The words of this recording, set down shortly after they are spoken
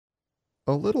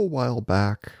A little while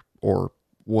back, or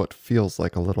what feels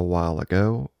like a little while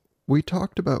ago, we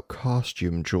talked about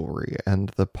costume jewelry and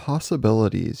the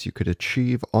possibilities you could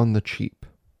achieve on the cheap.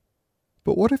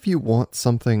 But what if you want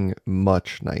something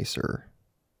much nicer?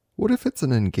 What if it's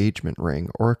an engagement ring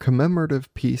or a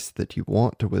commemorative piece that you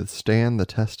want to withstand the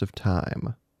test of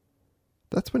time?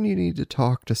 That's when you need to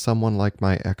talk to someone like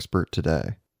my expert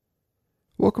today.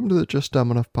 Welcome to the Just Dumb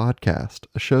Enough podcast,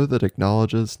 a show that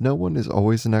acknowledges no one is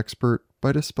always an expert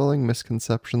by dispelling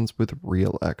misconceptions with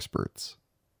real experts.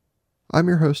 I'm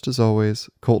your host, as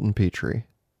always, Colton Petrie.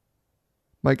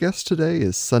 My guest today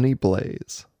is Sonny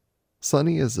Blaze.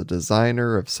 Sonny is a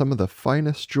designer of some of the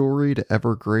finest jewelry to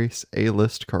ever grace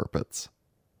A-list carpets.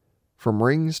 From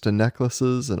rings to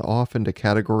necklaces and off into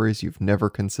categories you've never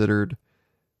considered,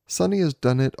 Sonny has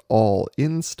done it all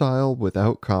in style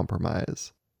without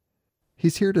compromise.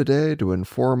 He's here today to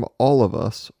inform all of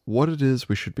us what it is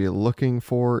we should be looking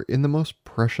for in the most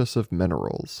precious of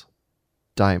minerals,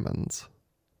 diamonds.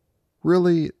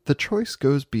 Really, the choice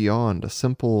goes beyond a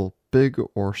simple big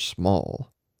or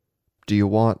small. Do you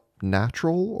want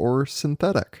natural or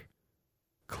synthetic?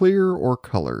 Clear or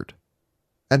colored?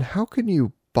 And how can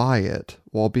you buy it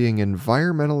while being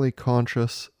environmentally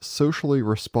conscious, socially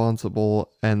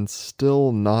responsible, and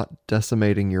still not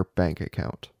decimating your bank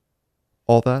account?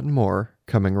 All that and more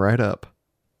coming right up.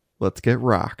 Let's get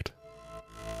rocked.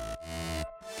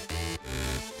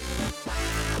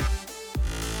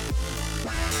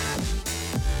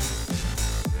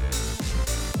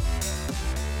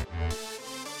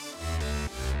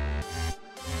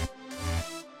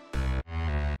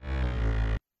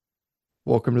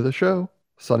 Welcome to the show,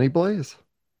 Sonny Blaze.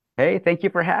 Hey, thank you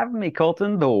for having me,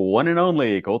 Colton, the one and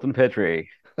only Colton Petrie.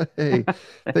 Hey,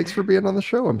 thanks for being on the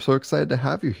show. I'm so excited to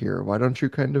have you here. Why don't you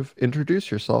kind of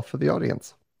introduce yourself for the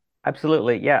audience?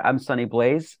 Absolutely. Yeah, I'm Sonny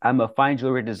Blaze. I'm a fine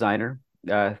jewelry designer,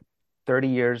 30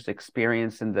 years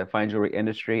experience in the fine jewelry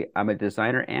industry. I'm a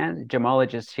designer and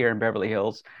gemologist here in Beverly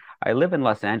Hills. I live in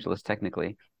Los Angeles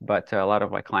technically, but a lot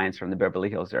of my clients are from the Beverly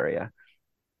Hills area.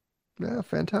 Yeah,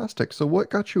 fantastic. So what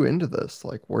got you into this?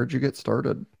 Like, where'd you get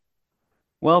started?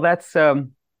 Well, that's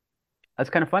kind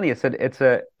of funny. It's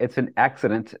an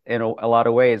accident in a lot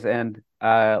of ways, and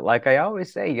like I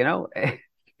always say,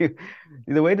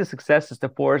 the way to success is to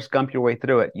Forrest Gump your way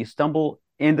through it. You stumble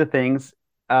into things.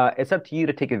 It's up to you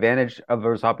to take advantage of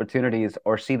those opportunities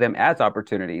or see them as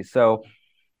opportunities. So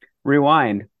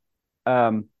rewind.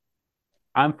 Um,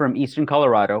 I'm from Eastern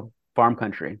Colorado, farm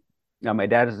country. Now, my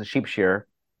dad is a sheep shearer.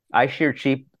 I sheared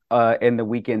sheep in the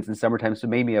weekends and summertime, so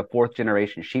made me a fourth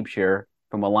generation sheep shearer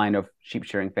from a line of sheep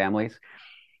shearing families.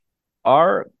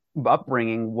 Our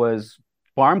upbringing was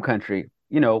farm country,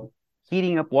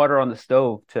 heating up water on the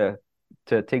stove to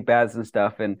take baths and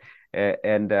stuff, and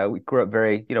we grew up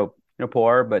very,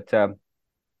 poor, but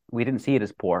we didn't see it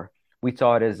as poor. We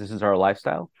saw it as this is our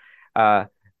lifestyle. Uh,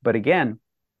 but again,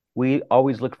 we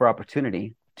always look for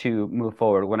opportunity to move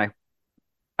forward. When I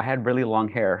had really long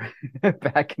hair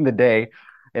back in the day,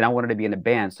 and I wanted to be in a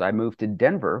band, so I moved to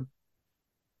Denver.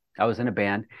 I was in a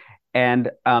band, and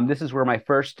this is where my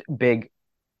first big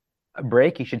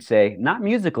break, you should say, not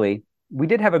musically. We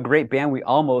did have a great band. We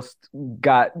almost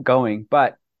got going,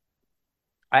 but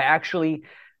I actually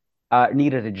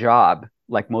needed a job,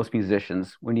 like most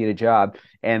musicians. We need a job,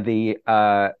 and the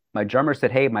my drummer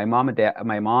said, "Hey, my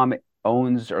mom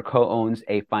owns or co-owns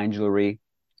a fine jewelry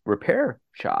repair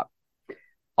shop.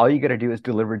 All you got to do is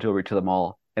deliver jewelry to the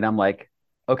mall." And I'm like,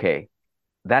 "Okay,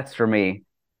 that's for me.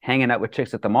 Hanging out with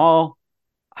chicks at the mall.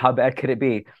 How bad could it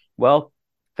be?" Well,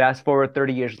 fast forward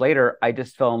 30 years later, I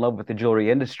just fell in love with the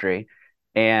jewelry industry.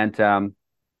 And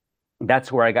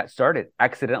that's where I got started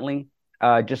accidentally,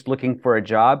 just looking for a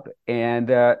job. And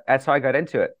that's how I got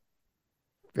into it.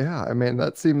 Yeah, I mean,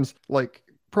 that seems like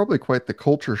probably quite the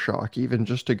culture shock, even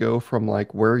just to go from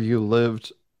like where you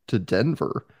lived to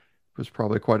Denver was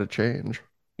probably quite a change.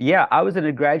 Yeah, I was in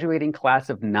a graduating class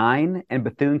of nine in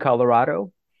Bethune,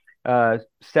 Colorado,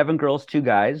 seven girls, two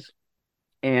guys.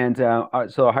 And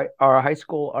so our high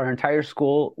school, our entire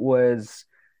school was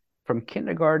from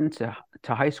kindergarten to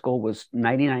high school was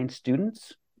 99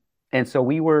 students. And so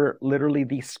we were literally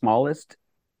the smallest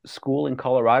school in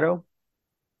Colorado.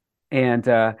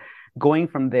 And going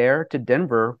from there to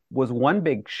Denver was one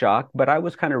big shock, but I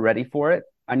was kind of ready for it.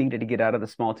 I needed to get out of the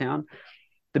small town.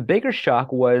 The bigger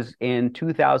shock was in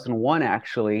 2001,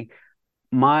 actually.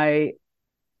 My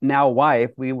now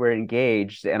wife, we were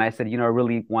engaged, and I said, I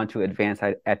really want to advance.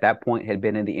 I, at that point, had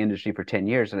been in the industry for 10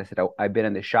 years, and I said, I've been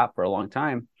in the shop for a long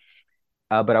time,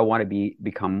 but I want to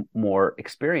become more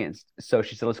experienced. So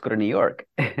she said, let's go to New York.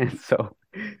 And so,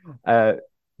 uh,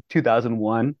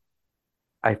 2001.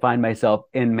 I find myself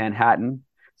in Manhattan.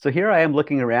 So here I am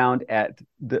looking around at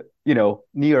New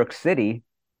York City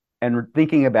and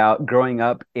thinking about growing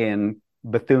up in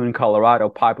Bethune, Colorado,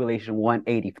 population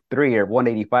 183 or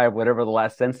 185, whatever the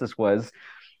last census was.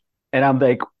 And I'm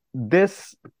like,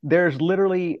 there's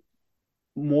literally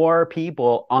more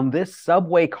people on this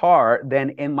subway car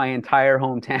than in my entire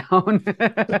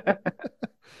hometown.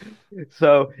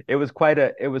 So it was quite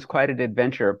an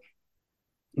adventure.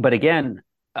 But again,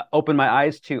 opened my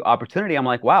eyes to opportunity. I'm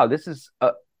like, wow, this is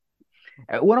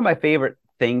one of my favorite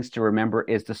things to remember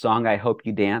is the song "I Hope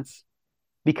You Dance,"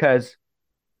 because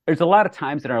there's a lot of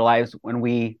times in our lives when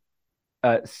we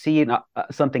see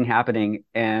something happening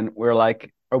and we're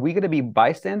like, are we going to be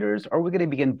bystanders or are we going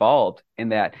to be involved in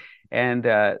that? And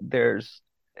there's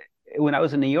when I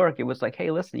was in New York, it was like,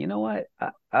 hey, listen, you know what?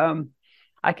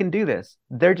 I can do this.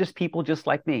 They're just people just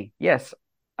like me. Yes,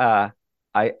 uh,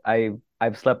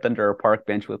 I've slept under a park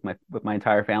bench with my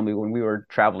entire family when we were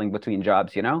traveling between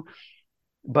jobs, you know.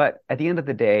 But at the end of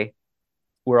the day,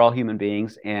 we're all human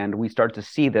beings, and we start to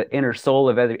see the inner soul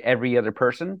of every other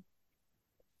person.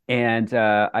 And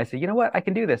I said, you know what, I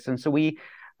can do this. And so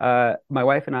my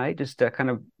wife and I, just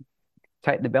kind of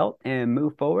tightened the belt and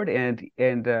moved forward, and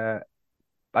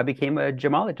I became a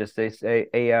gemologist,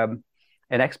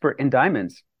 an expert in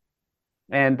diamonds.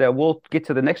 And we'll get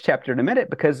to the next chapter in a minute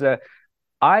because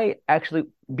I actually,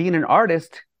 being an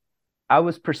artist, I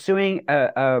was pursuing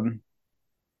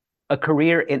a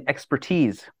career in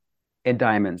expertise in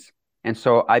diamonds. And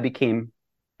so I became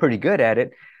pretty good at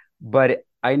it, but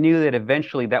I knew that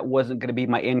eventually that wasn't going to be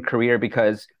my end career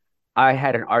because I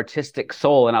had an artistic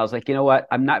soul and I was like, you know what?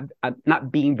 I'm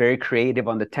not being very creative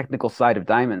on the technical side of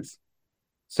diamonds.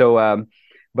 So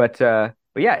but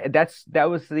yeah, that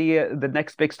was the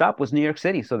next big stop was New York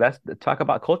City. So that's talk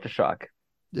about culture shock.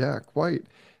 Yeah, quite.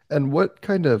 And what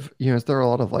kind of, is there a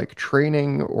lot of like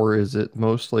training or is it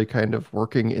mostly kind of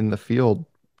working in the field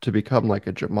to become like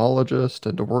a gemologist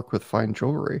and to work with fine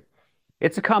jewelry?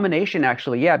 It's a combination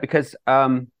actually, yeah, because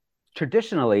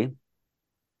traditionally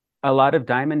a lot of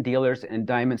diamond dealers and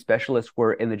diamond specialists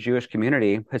were in the Jewish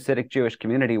community, Hasidic Jewish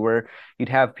community, where you'd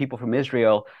have people from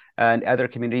Israel and other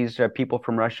communities, people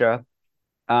from Russia,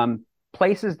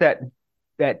 places that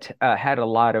had a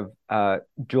lot of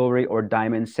jewelry or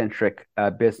diamond centric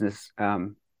business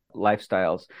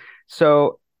lifestyles.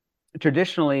 So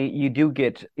traditionally, you do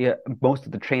get most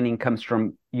of the training comes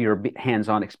from your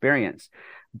hands-on experience,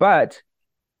 but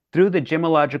through the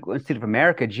Gemological Institute of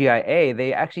America, GIA,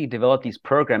 they actually developed these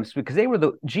programs because they were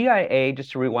the GIA,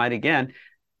 just to rewind again,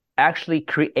 actually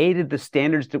created the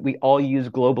standards that we all use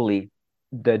globally.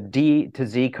 The D to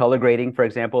Z color grading, for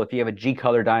example, if you have a G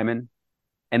color diamond,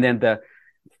 and then the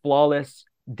flawless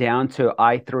down to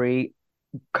I3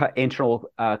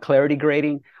 internal clarity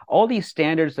grading, all these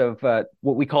standards of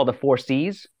what we call the four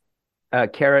C's,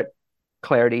 carat,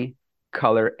 clarity,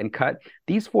 color, and cut.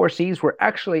 These four C's were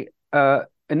actually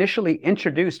initially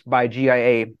introduced by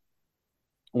GIA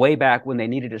way back when they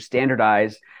needed to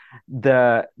standardize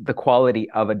the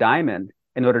quality of a diamond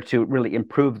in order to really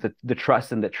improve the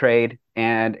trust in the trade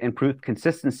and improve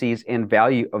consistencies and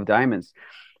value of diamonds.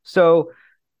 So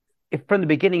if from the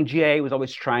beginning, GIA was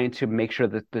always trying to make sure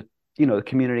that the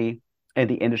community and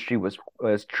the industry was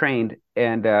trained.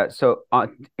 And so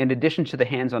in addition to the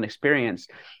hands-on experience,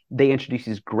 they introduced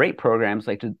these great programs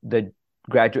like the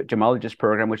graduate gemologist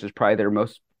program, which is probably their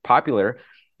most popular,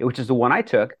 which is the one I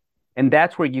took. And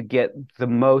that's where you get the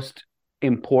most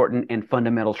important and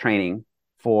fundamental training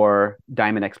for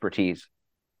diamond expertise.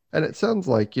 And it sounds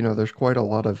like, there's quite a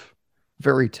lot of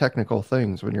very technical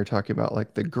things when you're talking about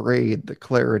like the grade, the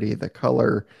clarity, the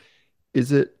color.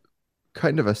 Is it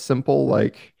kind of a simple,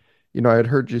 like, I had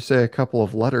heard you say a couple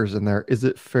of letters in there. Is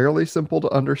it fairly simple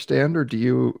to understand, or do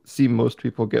you see most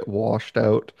people get washed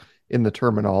out in the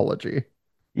terminology?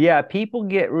 Yeah, people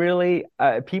get really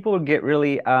a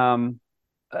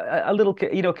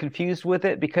little confused with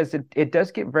it because it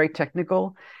does get very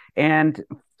technical. And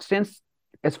since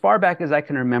as far back as I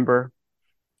can remember,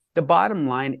 the bottom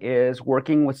line is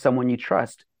working with someone you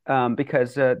trust,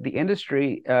 because the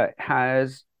industry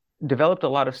has developed a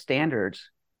lot of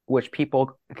standards which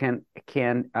people can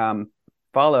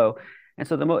follow. And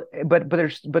so but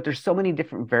there's so many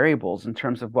different variables in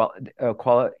terms of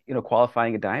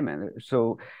qualifying a diamond.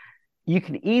 So you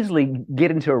can easily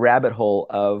get into a rabbit hole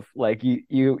of like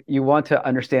you want to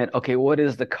understand, okay, what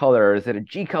is the color? Is it a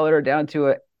G color down to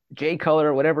a J color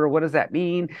or whatever? What does that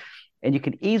mean? And you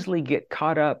can easily get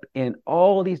caught up in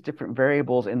all these different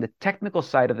variables in the technical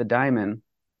side of the diamond.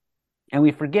 And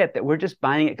we forget that we're just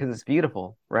buying it because it's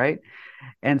beautiful, right?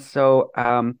 And so,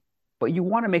 but you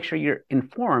want to make sure you're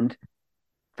informed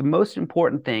the most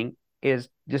important thing is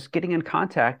just getting in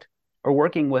contact or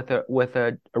working with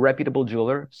a reputable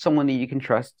jeweler, someone that you can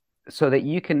trust, so that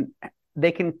you can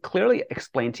they can clearly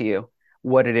explain to you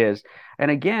what it is.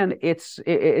 And again, it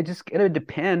just gonna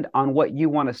depend on what you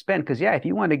want to spend. Because yeah, if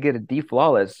you want to get a D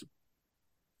flawless,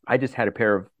 I just had a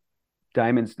pair of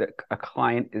diamonds that a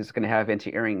client is going to have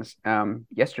into earrings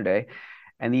yesterday,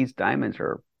 and these diamonds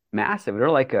are massive. They're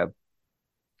like a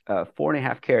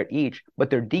 4.5 carat each, but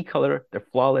they're D color, they're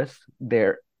flawless,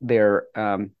 they're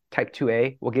type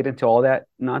 2A. We'll get into all that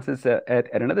nonsense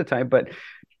at another time,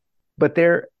 but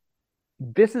they're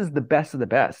this is the best of the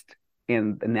best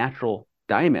in the natural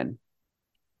diamond.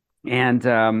 And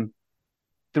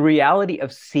the reality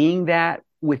of seeing that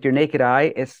with your naked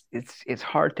eye, it's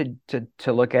hard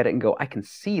to look at it and go, I can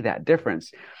see that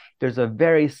difference. There's a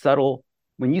very subtle,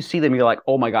 when you see them, you're like,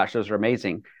 oh my gosh, those are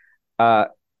amazing. Uh,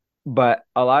 but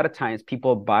a lot of times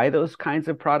people buy those kinds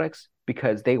of products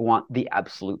because they want the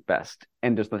absolute best,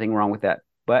 and there's nothing wrong with that.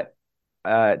 But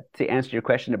to answer your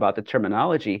question about the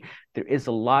terminology, there is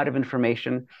a lot of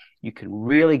information. You can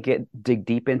really dig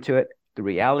deep into it. The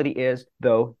reality is,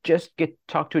 though, just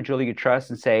talk to a jeweler you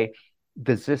trust and say,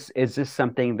 is this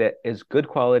something that is good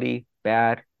quality,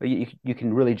 bad? You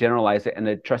can really generalize it, and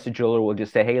the trusted jeweler will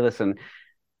just say, hey, listen,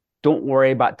 don't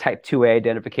worry about type 2A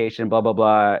identification, blah, blah,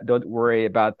 blah. Don't worry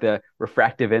about the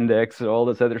refractive index and all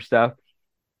this other stuff.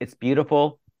 It's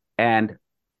beautiful. And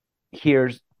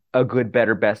here's a good,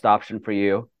 better, best option for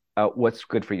you. What's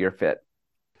good for your fit?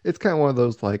 It's kind of one of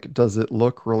those like, does it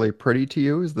look really pretty to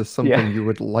you? Is this Yeah, something you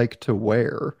would like to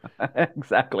wear?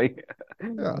 exactly.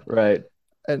 Yeah. Right.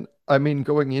 And I mean,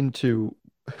 going into,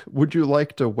 would you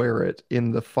like to wear it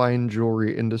in the fine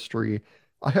jewelry industry?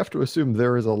 I have to assume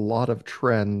there is a lot of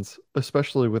trends,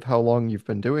 especially with how long you've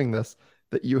been doing this,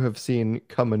 that you have seen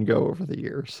come and go over the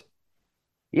years.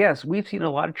 Yes, we've seen a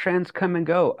lot of trends come and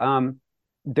go.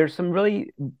 There's some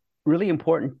really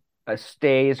important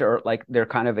stays, or like they're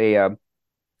kind of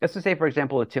let's just say, for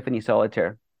example, a Tiffany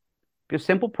solitaire. Just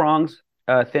simple prongs,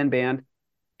 thin band,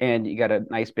 and you got a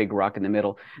nice big rock in the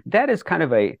middle. That is kind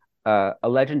of a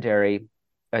legendary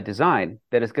design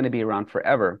that is going to be around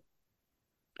forever.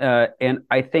 And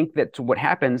I think that what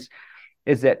happens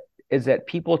is that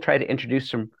people try to introduce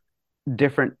some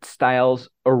different styles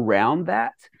around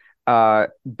that.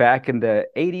 Back in the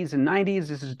 80s and 90s,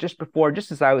 this is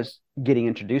just as I was getting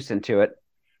introduced into it,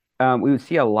 we would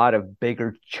see a lot of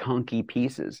bigger, chunky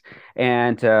pieces,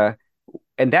 and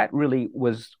and that really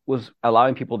was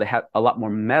allowing people to have a lot more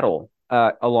metal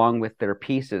along with their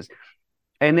pieces.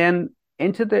 And then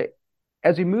into the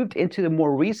as we moved into the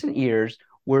more recent years,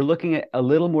 we're looking at a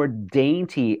little more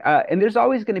dainty, and there's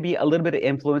always going to be a little bit of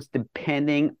influence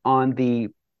depending on the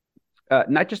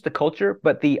not just the culture,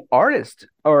 but the artist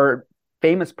or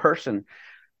famous person.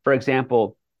 For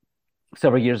example,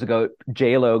 several years ago,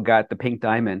 J Lo got the pink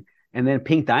diamond, and then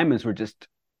pink diamonds were just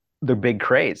the big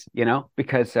craze,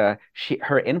 because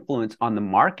her influence on the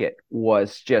market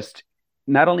was just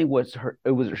not only was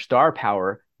her star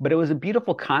power, but it was a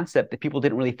beautiful concept that people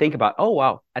didn't really think about. Oh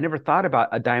wow, I never thought about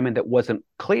a diamond that wasn't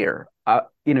clear.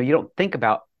 You don't think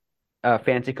about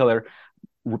fancy color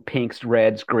pinks,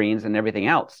 reds, greens, and everything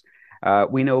else.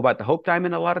 We know about the Hope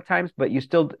diamond a lot of times, but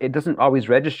it doesn't always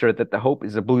register that the Hope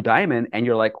is a blue diamond, and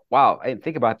you're like, wow, I didn't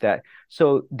think about that.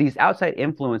 So these outside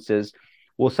influences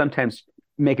will sometimes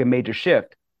make a major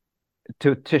shift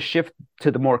to shift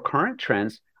to the more current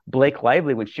trends. Blake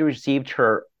Lively, when she received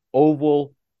her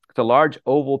the large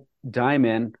oval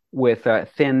diamond with a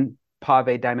thin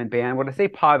pave diamond band. When I say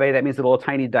pave, that means the little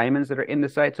tiny diamonds that are in the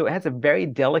side. So it has a very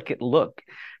delicate look.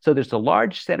 So there's a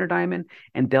large center diamond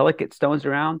and delicate stones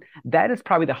around. That is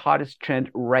probably the hottest trend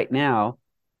right now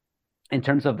in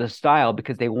terms of the style,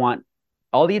 because they want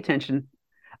all the attention.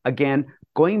 Again,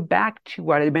 going back to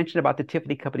what I mentioned about the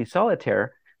Tiffany Company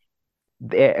Solitaire,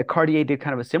 Cartier did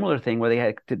kind of a similar thing where they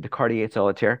had the Cartier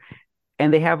Solitaire,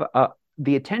 and they have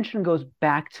the attention goes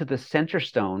back to the center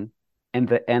stone, and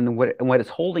what is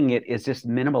holding it is just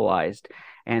minimalized.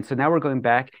 And so now we're going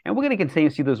back, and we're going to continue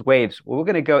to see those waves. We're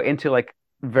going to go into like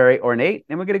very ornate,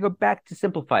 and we're going to go back to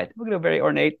simplified. We're going to go very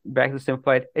ornate, back to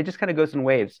simplified. It just kind of goes in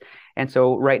waves. And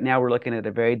so right now we're looking at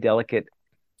a very delicate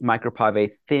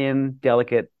micropave, thin,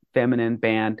 delicate, feminine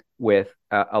band with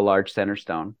a large center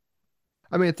stone.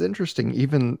 I mean, it's interesting,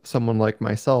 even someone like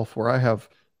myself, where I have,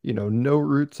 no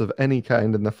roots of any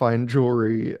kind in the fine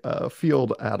jewelry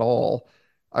field at all.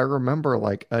 I remember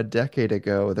like a decade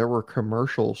ago, there were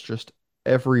commercials just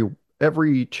every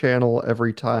every channel,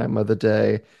 every time of the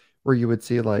day, where you would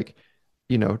see like,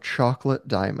 chocolate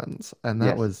diamonds, and that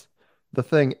Yes. was the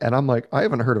thing. And I'm like, I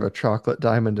haven't heard of a chocolate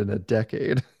diamond in a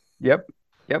decade. Yep.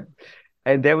 Yep.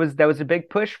 And there was a big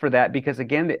push for that because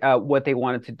again, what they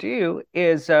wanted to do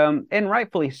is, and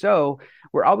rightfully so,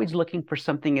 we're always looking for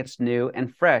something that's new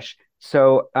and fresh.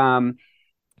 So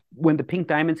when the pink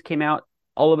diamonds came out,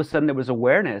 all of a sudden there was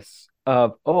awareness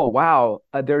of, oh wow,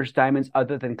 there's diamonds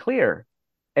other than clear.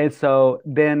 And so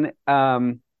then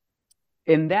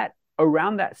in that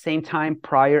around that same time,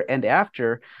 prior and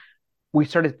after, we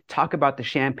started to talk about the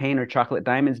champagne or chocolate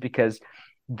diamonds because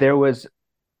there was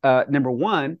number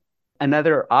one,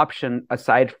 another option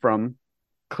aside from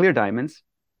clear diamonds,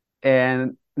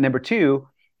 and number two,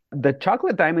 the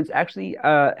chocolate diamonds actually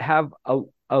have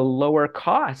a lower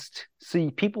cost. So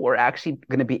people are actually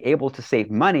going to be able to save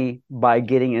money by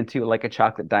getting into like a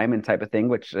chocolate diamond type of thing,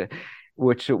 which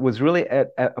was really a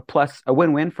plus, a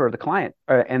win-win for the client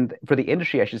and for the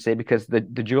industry, I should say, because the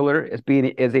jeweler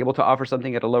is able to offer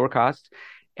something at a lower cost,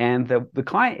 and the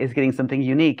client is getting something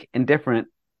unique and different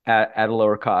at a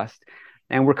lower cost.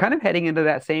 And we're kind of heading into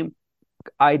that same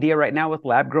idea right now with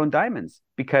lab grown diamonds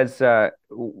because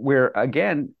we're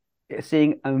again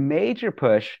seeing a major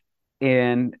push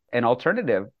in an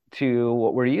alternative to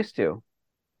what we're used to.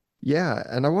 Yeah,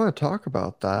 and I want to talk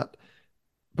about that.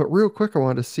 But real quick, I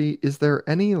wanted to see, is there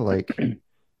any like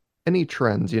any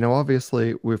trends?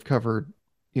 Obviously we've covered,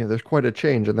 there's quite a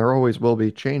change and there always will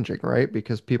be changing, right?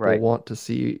 Because people Right. want to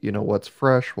see, what's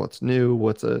fresh, what's new,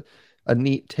 what's a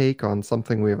neat take on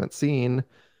something we haven't seen.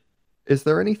 Is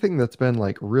there anything that's been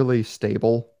like really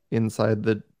stable inside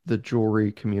the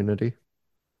jewelry community?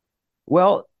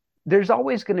 Well, there's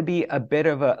always going to be a bit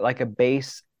of a like a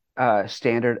base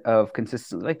standard of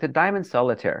consistency, like the diamond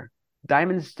solitaire,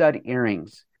 diamond stud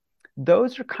earrings.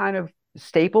 Those are kind of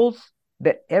staples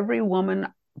that every woman,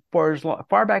 for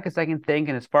far back as I can think,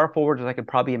 and as far forward as I could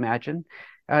probably imagine,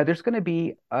 there's going to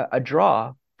be a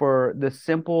draw for the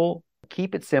simple.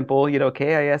 Keep it simple,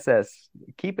 KISS.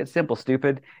 Keep it simple,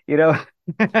 stupid. We're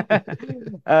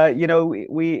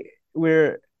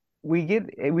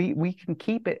we can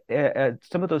keep it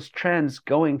some of those trends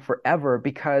going forever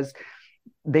because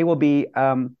there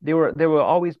will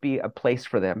always be a place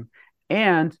for them.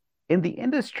 And in the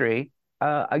industry,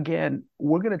 again,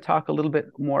 we're going to talk a little bit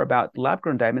more about lab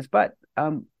grown diamonds, but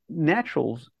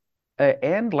naturals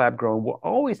and lab grown will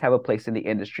always have a place in the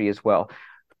industry as well.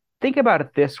 Think about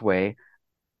it this way.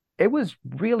 It was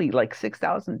really like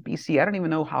 6,000 BC. I don't even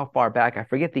know how far back. I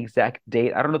forget the exact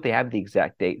date. I don't know if they have the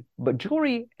exact date, but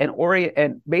jewelry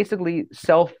and basically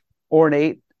self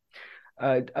ornate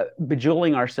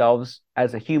bejeweling ourselves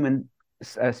as a human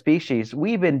species,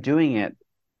 we've been doing it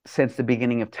since the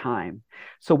beginning of time.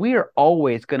 So we are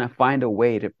always going to find a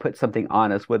way to put something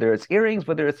on us, whether it's earrings,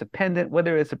 whether it's a pendant,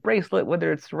 whether it's a bracelet,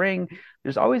 whether it's a ring.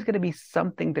 There's always going to be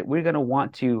something that we're going to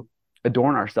want to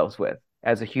adorn ourselves with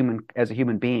as a human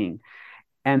being.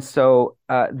 And so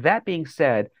that being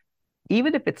said,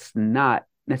 even if it's not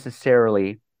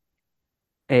necessarily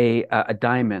a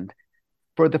diamond,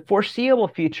 for the foreseeable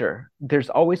future, there's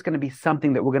always going to be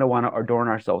something that we're going to want to adorn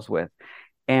ourselves with.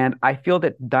 And I feel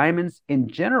that diamonds in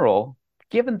general,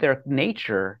 given their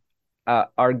nature,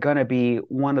 are going to be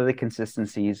one of the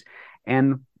consistencies.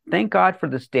 And thank God for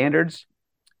the standards.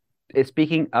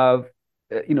 Speaking of,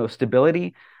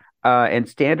 stability and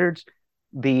standards,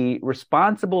 the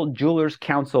Responsible Jewelers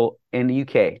Council in the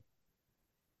UK,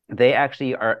 they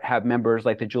actually have members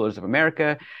like the Jewelers of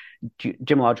America,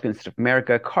 Gemological Institute of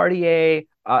America, Cartier,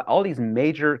 all these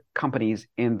major companies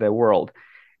in the world.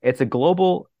 It's a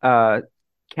global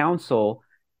council,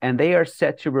 and they are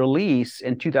set to release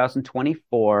in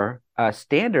 2024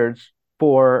 standards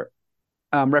for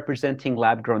representing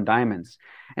lab-grown diamonds.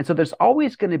 And so there's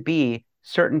always going to be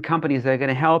certain companies that are going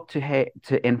to help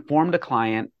to inform the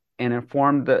client and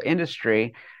inform the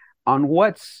industry on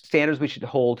what standards we should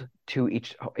hold to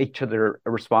each other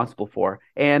responsible for.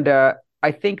 And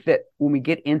I think that when we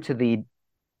get into the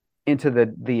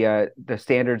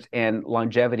standards and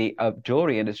longevity of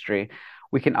jewelry industry,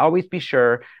 we can always be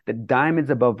sure that diamonds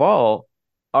above all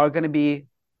are going to be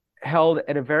held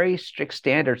at a very strict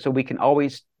standard. So we can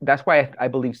always, that's why I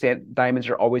believe diamonds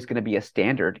are always going to be a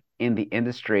standard in the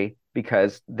industry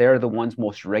because they're the ones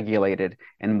most regulated.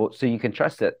 And so you can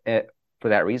trust it for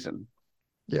that reason.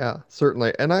 Yeah,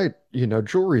 certainly. And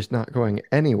jewelry's not going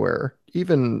anywhere.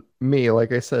 Even me,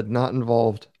 like I said, not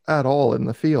involved at all in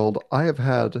the field. I have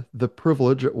had the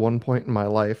privilege at one point in my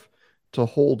life to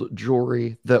hold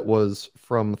jewelry that was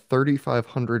from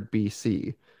 3500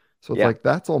 BC. So it's Yeah, like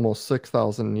that's almost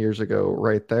 6,000 years ago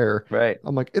right there. right.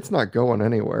 I'm like, it's not going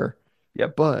anywhere.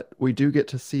 Yep. But we do get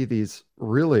to see these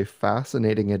really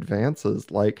fascinating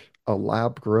advances like a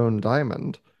lab-grown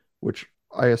diamond, which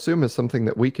I assume is something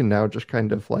that we can now just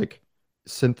kind of like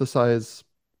synthesize,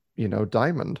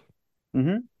 diamond.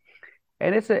 hmm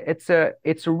And it's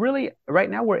a really right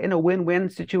now we're in a win-win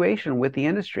situation with the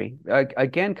industry.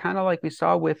 Again, kind of like we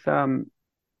saw with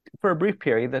for a brief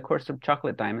period, of course, of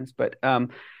chocolate diamonds, but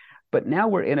now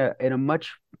we're in a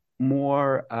much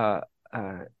more uh,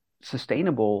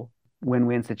 sustainable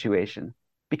win-win situation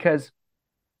because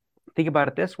think about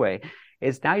it this way,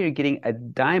 is now you're getting a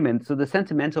diamond, so the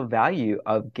sentimental value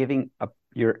of giving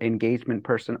your engagement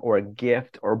person or a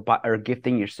gift or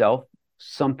gifting yourself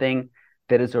something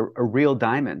that is a real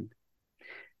diamond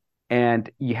and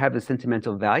you have the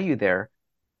sentimental value there.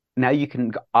 Now you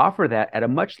can offer that at a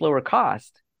much lower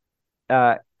cost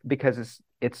uh, because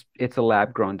it's a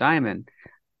lab grown diamond.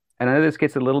 And I know this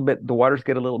gets a little bit, the waters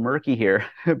get a little murky here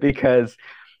because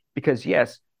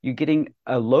yes, you're getting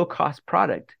a low cost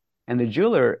product and the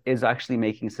jeweler is actually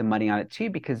making some money on it too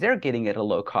because they're getting it at a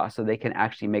low cost so they can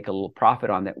actually make a little profit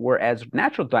on it. Whereas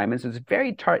natural diamonds is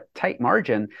very tight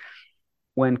margin.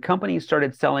 When companies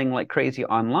started selling like crazy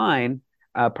online,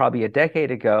 probably a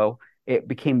decade ago, it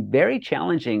became very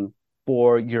challenging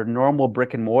for your normal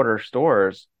brick and mortar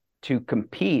stores to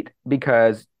compete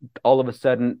because all of a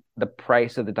sudden the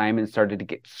price of the diamond started to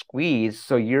get squeezed.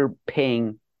 So you're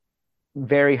paying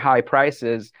very high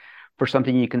prices for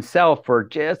something you can sell for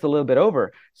just a little bit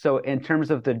over. So in terms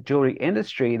of the jewelry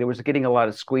industry, there was getting a lot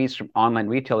of squeeze from online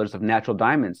retailers of natural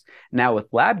diamonds. Now with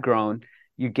lab grown,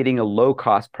 you're getting a low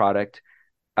cost product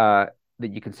uh,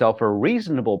 that you can sell for a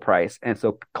reasonable price, and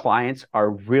so clients are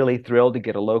really thrilled to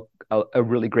get a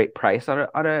really great price on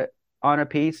a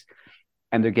piece,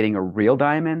 and they're getting a real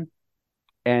diamond,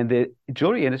 and the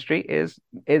jewelry industry is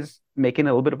making a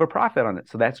little bit of a profit on it.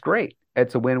 So that's great.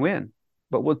 It's a win-win.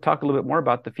 But we'll talk a little bit more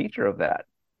about the future of that.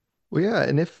 Well, yeah,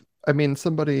 and if I mean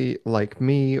somebody like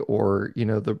me or,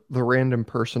 the random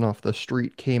person off the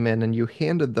street came in and you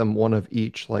handed them one of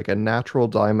each, like a natural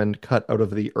diamond cut out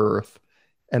of the earth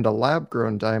and a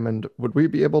lab-grown diamond, would we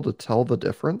be able to tell the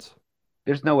difference?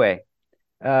 There's no way.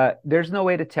 There's no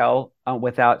way to tell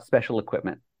without special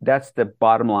equipment. That's the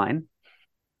bottom line.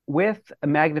 With a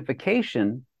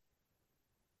magnification,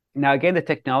 now, again, the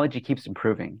technology keeps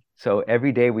improving. So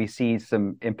every day we see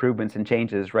some improvements and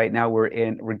changes. Right now,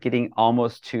 we're getting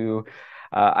almost to.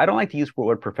 I don't like to use the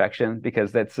word perfection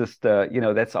because that's just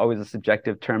that's always a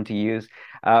subjective term to use.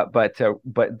 But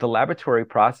the laboratory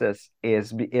process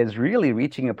is really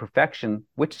reaching a perfection,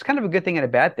 which is kind of a good thing and a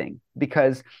bad thing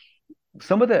because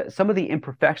some of the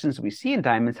imperfections we see in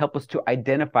diamonds help us to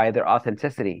identify their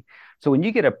authenticity. So when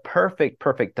you get a perfect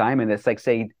diamond that's like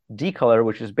say D color,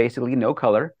 which is basically no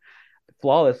color,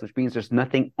 flawless, which means there's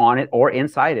nothing on it or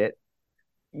inside it,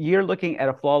 you're looking at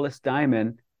a flawless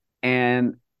diamond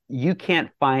and you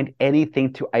can't find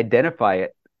anything to identify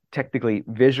it technically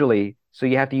visually. So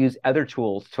you have to use other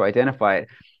tools to identify it.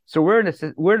 So we're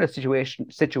in a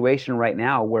situation right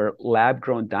now where lab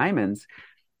grown diamonds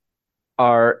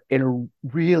are in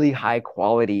really high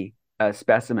quality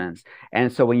specimens.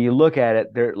 And so when you look at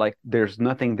it, there's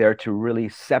nothing there to really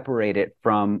separate it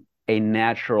from a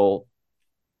natural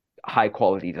high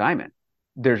quality diamond.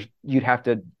 You'd have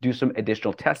to do some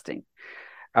additional testing.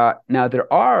 Now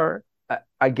there are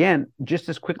again, just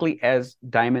as quickly as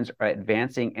diamonds are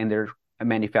advancing in their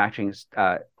manufacturing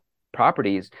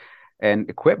properties and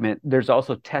equipment, there's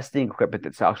also testing equipment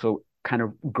that's also kind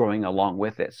of growing along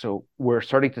with it. So we're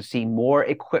starting to see more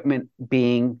equipment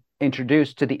being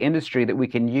introduced to the industry that we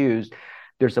can use.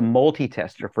 There's a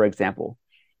multi-tester, for example,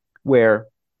 where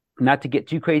not to get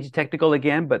too crazy technical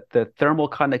again, but the thermal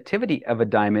conductivity of a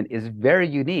diamond is very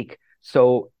unique.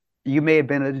 So you may have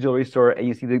been at a jewelry store and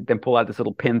you see them pull out this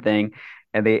little pin thing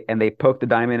and they poke the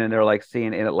diamond and they're like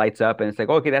seeing and it lights up and it's like,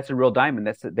 okay, that's a real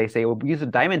diamond. They say, well, we use a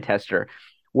diamond tester.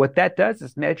 What that does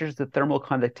is measures the thermal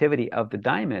conductivity of the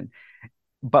diamond.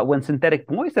 But when synthetic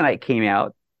moissanite came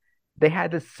out, they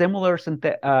had this similar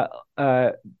uh,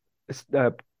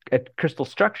 crystal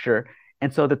structure.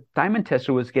 And so the diamond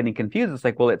tester was getting confused. It's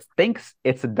like, well, it thinks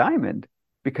it's a diamond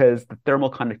because the thermal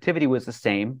conductivity was the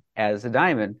same as a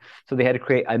diamond. So they had to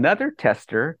create another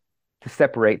tester to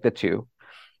separate the two.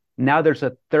 Now there's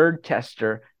a third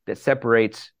tester that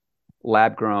separates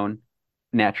lab grown,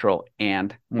 natural,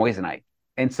 and moissanite.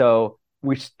 And so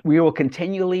we will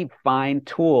continually find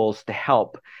tools to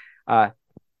help. Uh,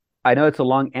 I know it's a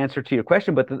long answer to your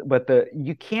question, but the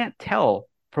you can't tell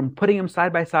from putting them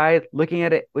side by side, looking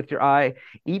at it with your eye,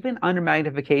 even under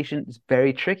magnification, it's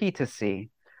very tricky to see.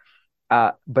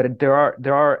 But there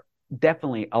are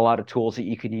definitely a lot of tools that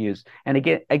you can use. And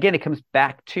again, it comes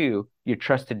back to your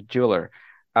trusted jeweler.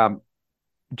 Um,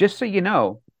 just so you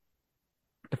know,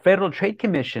 the Federal Trade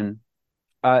Commission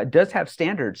does have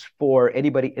standards for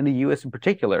anybody in the U.S. in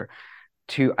particular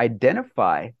to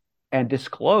identify and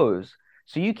disclose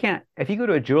So you can't, if you go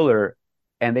to a jeweler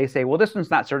and they say, well, this one's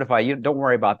not certified, you don't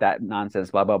worry about that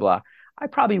nonsense, blah, blah, blah. I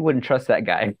probably wouldn't trust that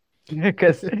guy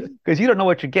because you don't know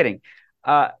what you're getting.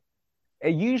 Uh,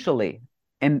 Usually,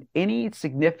 in any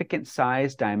significant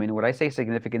size diamond, when I say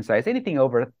significant size, anything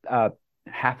over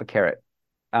half a carat,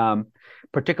 um,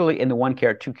 particularly in the 1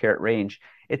 carat, 2 carat range,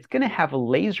 it's going to have a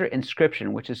laser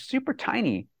inscription, which is super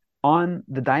tiny on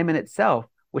the diamond itself,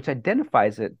 which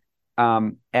identifies it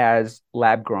as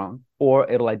lab grown, or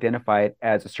it'll identify it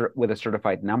as with a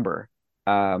certified number.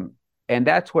 Um, and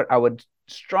that's what I would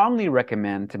strongly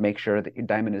recommend to make sure that your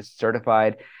diamond is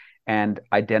certified and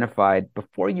identified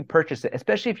before you purchase it,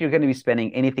 especially if you're going to be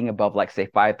spending anything above, like, say,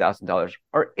 $5,000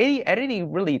 or any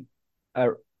really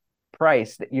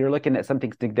price that you're looking at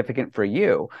something significant for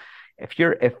you. If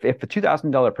a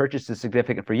 $2,000 purchase is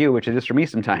significant for you, which it is for me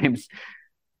sometimes,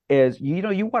 is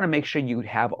you want to make sure you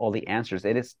have all the answers.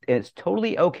 It's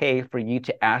totally okay for you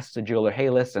to ask the jeweler,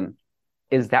 hey, listen,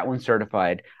 is that one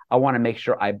certified? I want to make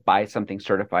sure I buy something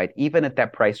certified, even at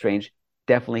that price range.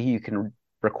 Definitely, you can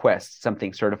request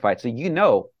something certified,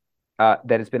 so that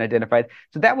it's been identified.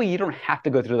 So that way, you don't have to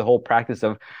go through the whole practice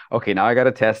of, okay, now I got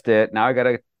to test it. Now I got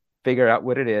to figure out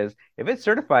what it is. If it's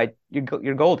certified,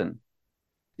 you're golden.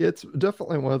 It's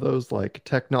definitely one of those like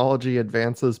technology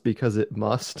advances because it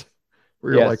must,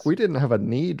 where you're like, Yes, we didn't have a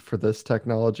need for this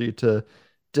technology to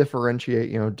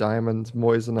differentiate, diamonds,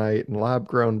 moissanite, and lab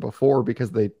grown before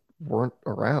because they weren't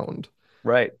around.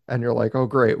 right. And you're like, oh,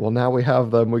 great. Well, now we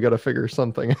have them. We got to figure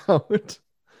something out.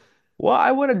 Well,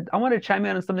 I want to chime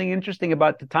in on something interesting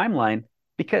about the timeline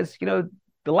because the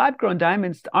lab grown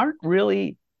diamonds aren't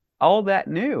really all that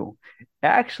new.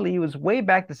 Actually, it was way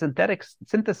back. The synthetic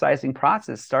synthesizing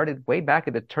process started way back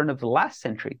at the turn of the last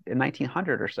century, in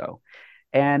 1900 or so.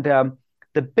 And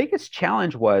the biggest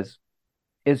challenge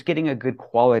is getting a good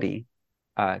quality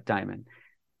diamond.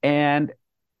 And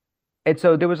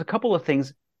so there was a couple of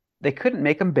things. They couldn't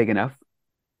make them big enough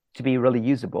to be really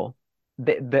usable.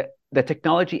 The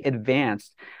technology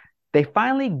advanced. They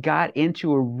finally got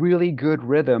into a really good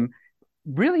rhythm.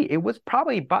 Really, it was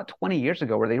probably about 20 years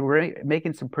ago where they were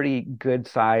making some pretty good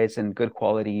size and good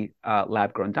quality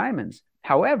lab grown diamonds.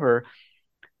 However,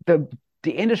 the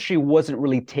the industry wasn't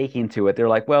really taking to it. They're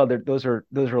like, well, those are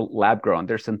lab grown.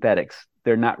 They're synthetics.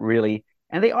 They're not really,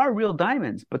 and they are real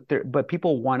diamonds, but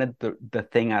people wanted the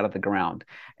thing out of the ground.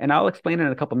 And I'll explain in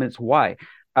a couple of minutes why.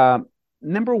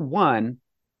 Number one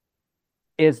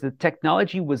is the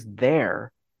technology was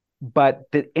there, but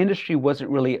the industry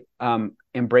wasn't really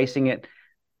embracing it.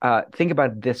 Think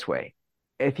about it this way: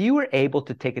 if you were able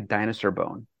to take a dinosaur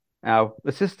bone, now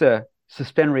let's just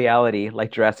suspend reality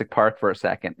like Jurassic Park for a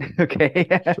second, okay?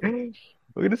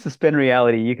 We're gonna suspend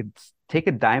reality. You could take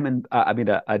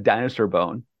a a dinosaur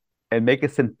bone, and make a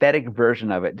synthetic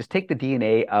version of it. Just take the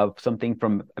DNA of something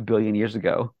from a billion years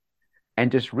ago,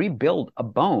 and just rebuild a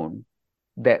bone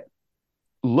that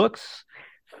looks,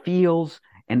 feels,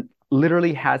 and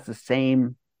literally has the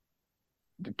same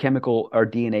chemical or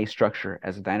DNA structure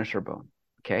as a dinosaur bone.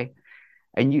 Okay.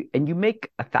 And you make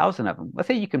 1,000 of them. Let's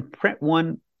say you can print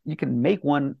one, you can make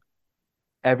one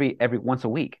every once a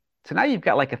week. So now you've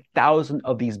got like 1,000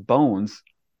 of these bones,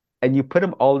 and you put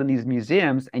them all in these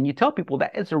museums, and you tell people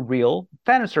that it's a real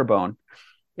dinosaur bone.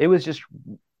 It was just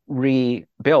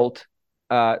rebuilt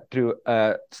through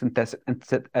a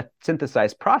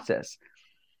synthesized process.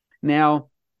 Now,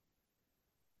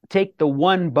 take the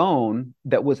one bone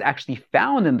that was actually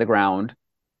found in the ground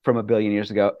from a billion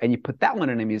years ago, and you put that one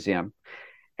in a museum.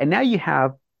 And now you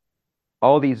have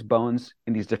all these bones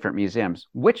in these different museums.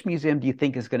 Which museum do you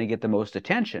think is going to get the most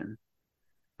attention?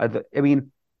 I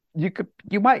mean,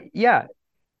 you might, yeah.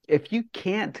 If you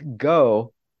can't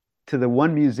go to the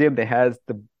one museum that has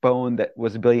the bone that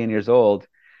was a billion years old,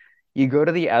 you go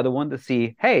to the other one to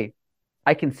see, hey,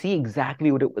 I can see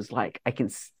exactly what it was like. I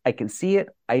can see it.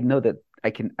 I know that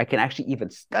I can actually even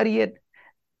study it.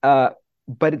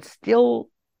 But it's still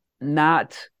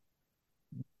not,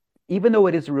 even though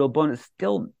it is a real bone, it's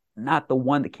still not the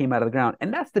one that came out of the ground.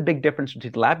 And that's the big difference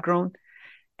between lab grown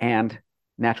and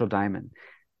natural diamond.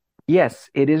 Yes,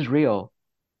 it is real,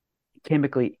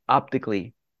 chemically,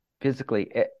 optically,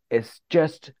 physically. It's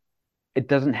just, it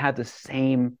doesn't have the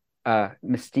same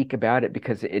mystique about it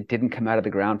because it didn't come out of the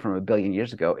ground from a billion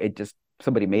years ago. It just,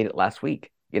 somebody made it last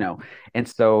week. And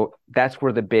so that's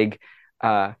where the big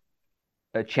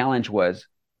challenge was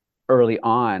early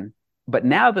on. But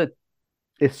now that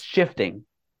it's shifting,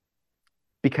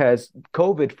 because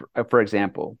COVID, for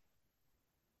example,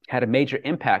 had a major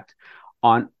impact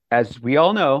on, as we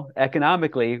all know,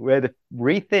 economically. We had to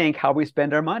rethink how we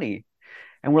spend our money.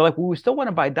 And we're like, well, we still want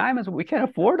to buy diamonds, but we can't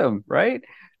afford them, right?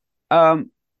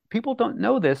 Um, people don't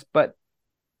know this, but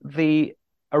the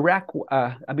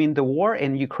the war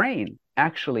in Ukraine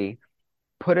actually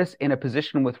put us in a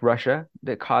position with Russia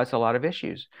that caused a lot of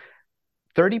issues.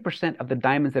 30% of the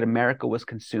diamonds that America was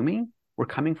consuming were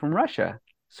coming from Russia.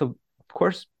 So, of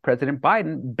course, President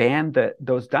Biden banned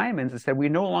those diamonds and said we're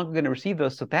no longer going to receive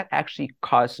those. So that actually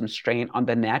caused some strain on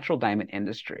the natural diamond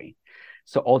industry.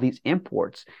 So all these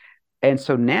imports. And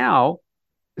so now,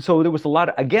 so there was a lot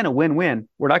of, again, a win-win.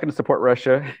 We're not going to support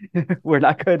Russia. We're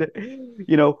not going to,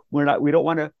 we don't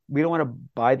want to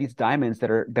buy these diamonds that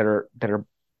are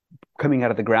coming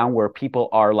out of the ground where people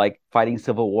are like fighting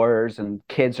civil wars and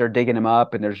kids are digging them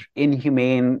up and there's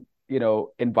inhumane,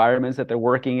 environments that they're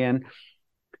working in.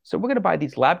 So we're going to buy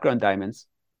these lab grown diamonds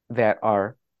that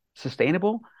are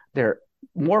sustainable. They're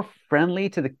more friendly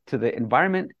to the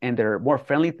environment, and they're more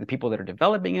friendly to the people that are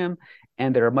developing them,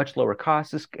 and they're a much lower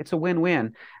cost. It's a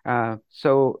win-win.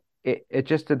 So it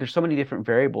just there's so many different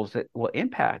variables that will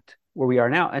impact where we are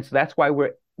now, and so that's why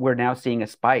we're now seeing a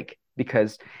spike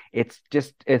because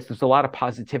there's a lot of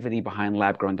positivity behind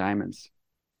lab grown diamonds.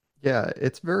 Yeah,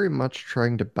 it's very much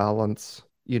trying to balance,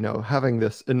 having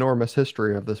this enormous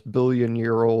history of this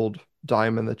billion-year-old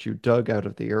diamond that you dug out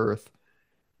of the earth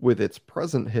with its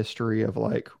present history of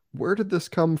like, where did this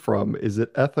come from? Is it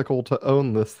ethical to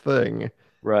own this thing?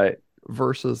 Right.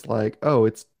 Versus like, oh,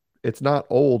 it's not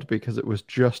old because it was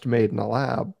just made in a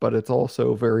lab, but it's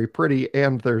also very pretty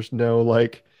and there's no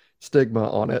like stigma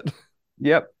on it.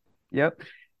 Yep. Yep.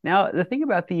 Now the thing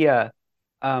about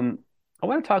um, I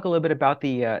want to talk a little bit about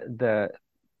the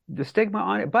stigma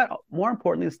on it, but more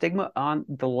importantly, the stigma on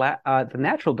the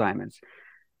natural diamonds.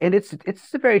 And it's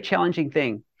a very challenging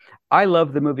thing. I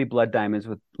love the movie Blood Diamonds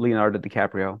with Leonardo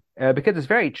DiCaprio because it's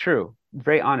very true,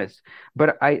 very honest.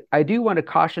 But I do want to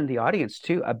caution the audience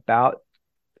too about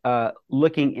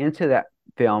looking into that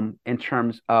film in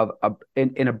terms of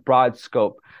in a broad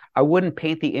scope. I wouldn't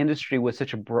paint the industry with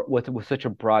with such a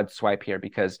broad swipe here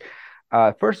because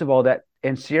first of all, that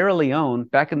in Sierra Leone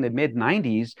back in the mid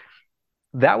 '90s,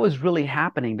 that was really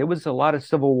happening. There was a lot of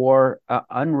civil war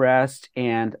unrest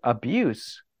and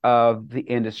abuse of the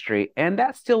industry, and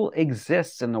that still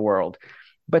exists in the world,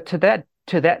 but to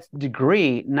that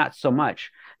degree, not so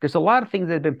much. There's a lot of things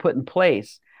that have been put in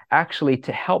place actually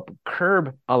to help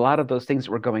curb a lot of those things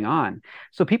that were going on.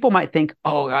 So people might think,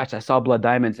 "Oh gosh, I saw blood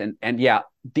diamonds," and yeah,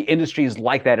 the industry is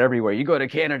like that everywhere. You go to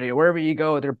Canada, wherever you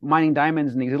go, they're mining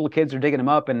diamonds, and these little kids are digging them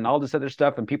up, and all this other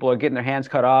stuff, and people are getting their hands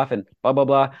cut off, and blah blah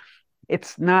blah.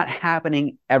 It's not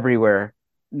happening everywhere,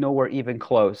 nowhere even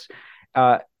close.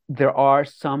 Uh, there are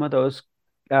some of those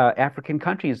African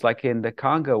countries, like in the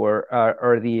Congo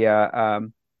or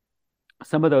the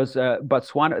some of those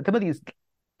Botswana, some of these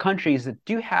countries that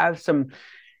do have some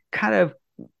kind of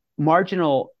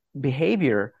marginal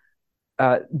behavior,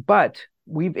 but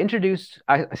we've introduced.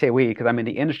 I say we because I'm in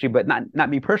the industry, but not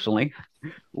me personally.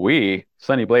 We,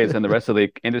 Sonny Blaze, and the rest of the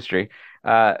industry,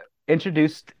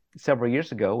 introduced several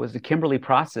years ago was the Kimberley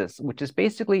process, which is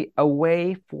basically a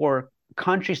way for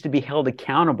countries to be held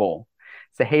accountable.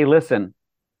 Say, hey, listen,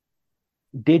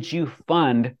 did you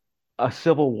fund a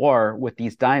civil war with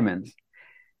these diamonds?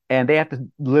 And they have to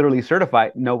literally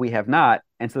certify, no, we have not.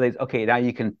 And so they, okay, now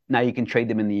you can trade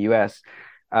them in the U.S.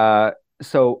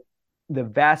 So the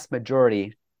vast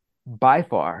majority, by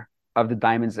far, of the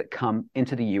diamonds that come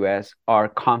into the U.S. are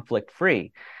conflict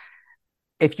free.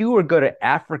 If you were to go to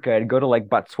Africa and go to like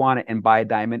Botswana and buy a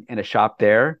diamond in a shop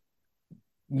there,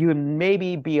 you would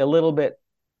maybe be a little bit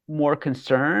more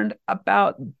concerned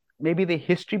about maybe the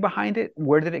history behind it.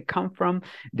 Where did it come from?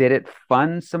 Did it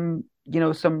fund some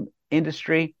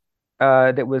industry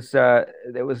that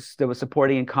was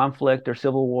supporting in conflict or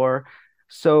civil war?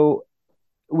 So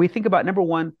we think about number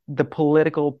one, the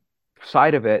political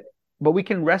side of it, but we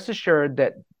can rest assured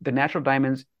that the natural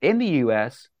diamonds in the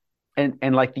U.S.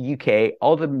 and like the UK,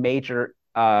 all the major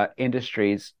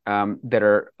industries that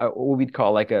are what we'd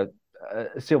call like a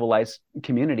civilized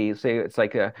community, say it's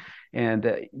like in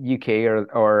the UK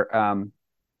or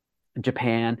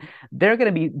Japan, they're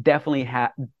going to be definitely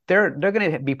they're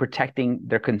going to be protecting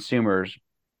their consumers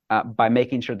by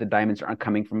making sure the diamonds aren't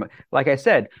coming from. Like I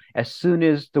said, as soon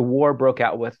as the war broke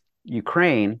out with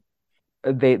Ukraine,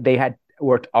 they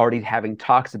were already having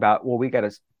talks about, well, we got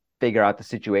to figure out the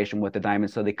situation with the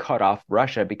diamonds, so they cut off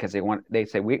Russia because they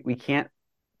say we can't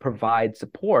provide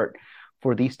support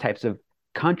for these types of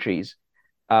countries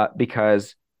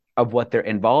because of what they're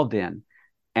involved in,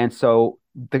 and so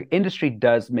the industry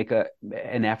does make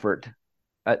an effort,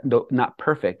 no, not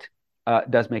perfect,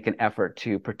 does make an effort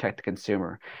to protect the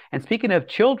consumer. And speaking of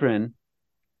children,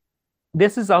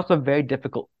 this is also very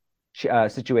difficult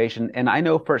situation, and I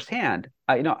know firsthand.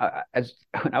 As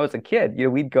when I was a kid,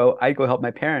 I'd go help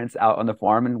my parents out on the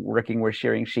farm and working, we're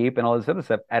shearing sheep and all this other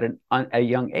stuff at a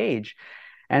young age,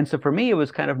 and so for me, it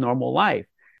was kind of normal life.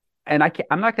 And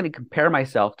I'm not going to compare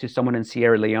myself to someone in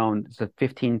Sierra Leone. It's a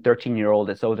 15, 13-year-old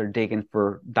that's over there digging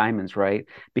for diamonds, right?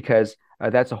 Because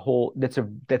that's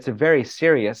a very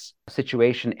serious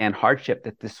situation and hardship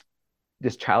that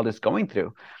this child is going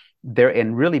through. They're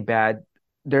in really bad,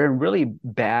 they're in really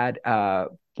bad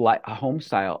home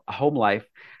life,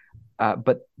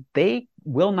 but they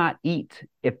will not eat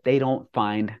if they don't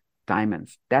find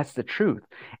diamonds. That's the truth.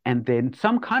 And then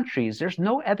some countries, there's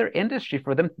no other industry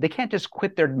for them. They can't just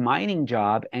quit their mining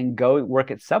job and go work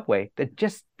at Subway.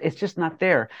 It's just not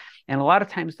there. And a lot of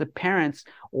times the parents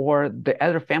or the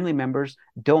other family members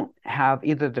don't have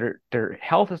either their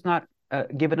health is not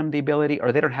giving them the ability,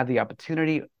 or they don't have the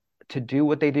opportunity to do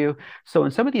what they do. So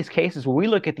in some of these cases where we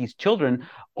look at these children,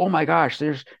 oh my gosh,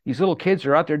 there's these little kids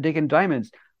are out there digging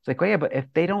diamonds. It's like, well, yeah, but if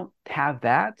they don't have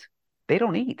that, they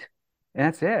don't eat. And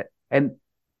that's it. And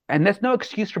that's no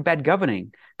excuse for bad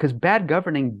governing, because bad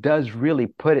governing does really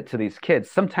put it to these kids.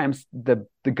 Sometimes the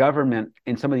government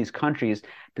in some of these countries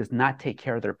does not take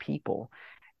care of their people.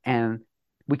 And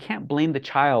we can't blame the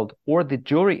child or the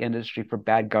jewelry industry for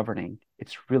bad governing.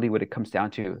 It's really what it comes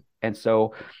down to. And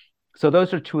so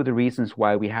those are two of the reasons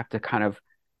why we have to kind of,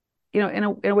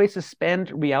 in a way,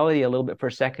 suspend reality a little bit for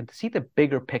a second to see the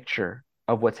bigger picture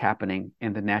of what's happening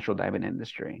in the natural diamond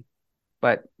industry.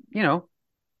 But,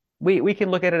 we can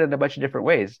look at it in a bunch of different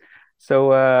ways. So,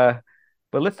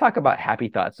 but let's talk about happy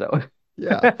thoughts, though.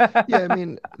 Yeah. Yeah, I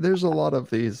mean, there's a lot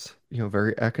of these,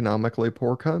 very economically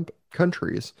poor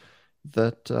countries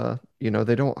that,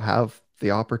 they don't have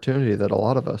the opportunity that a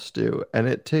lot of us do. And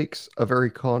it takes a very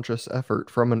conscious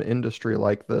effort from an industry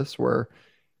like this where,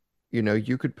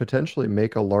 you could potentially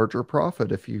make a larger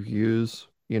profit if you use,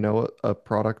 a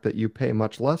product that you pay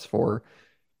much less for.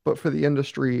 But for the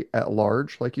industry at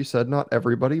large, like you said, not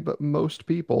everybody, but most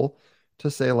people,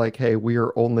 to say, like, hey, we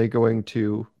are only going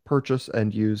to purchase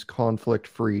and use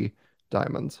conflict-free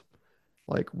diamonds.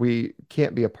 Like, we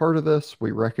can't be a part of this.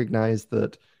 We recognize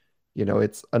that,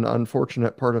 it's an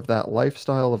unfortunate part of that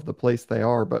lifestyle of the place they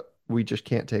are, but we just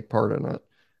can't take part in it.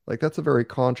 Like, that's a very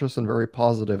conscious and very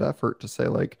positive effort to say,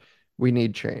 like, we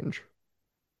need change.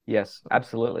 Yes, So,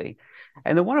 absolutely.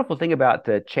 And the wonderful thing about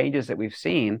the changes that we've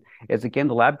seen is, again,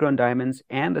 the lab grown diamonds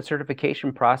and the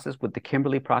certification process with the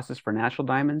Kimberly process for natural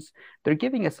diamonds, they're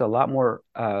giving us a lot more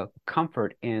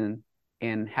comfort in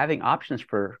having options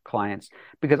for clients.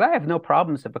 Because I have no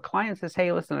problems if a client says,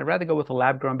 "Hey, listen, I'd rather go with a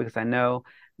lab grown because I know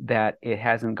that it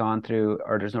hasn't gone through,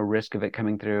 or there's no risk of it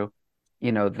coming through,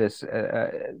 this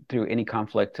through any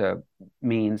conflict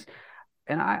means."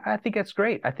 And I think that's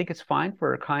great. I think it's fine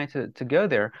for a client to go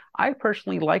there. I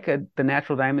personally like the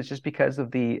natural diamonds just because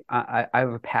of I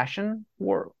have a passion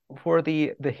for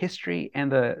the history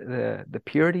and the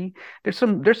purity. There's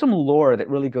some lore that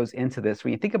really goes into this.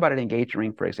 When you think about an engagement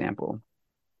ring, for example,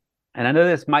 and I know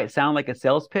this might sound like a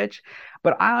sales pitch,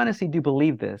 but I honestly do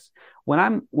believe this. When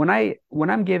I'm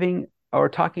giving or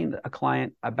talking to a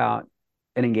client about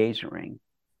an engagement ring,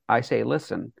 I say,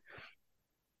 listen,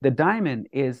 the diamond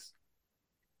is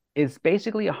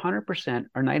basically 100%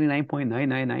 or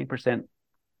 99.999%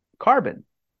 carbon.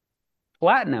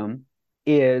 Platinum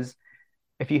is,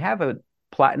 if you have a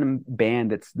platinum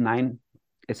band that's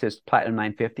it says platinum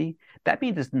 950, that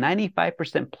means it's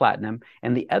 95% platinum,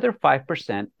 and the other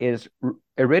 5% is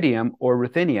iridium or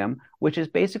ruthenium, which is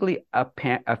basically a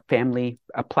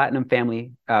platinum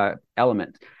family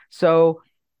element. So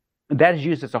that is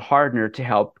used as a hardener to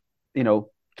help,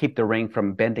 keep the ring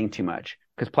from bending too much,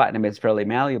 because platinum is fairly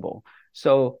malleable.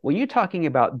 So when you're talking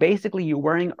about, basically you're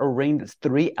wearing a ring that's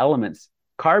three elements: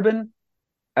 carbon,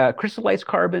 crystallized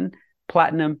carbon,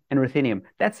 platinum, and ruthenium.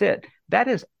 That's it. That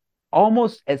is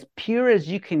almost as pure as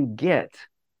you can get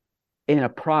in a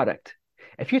product.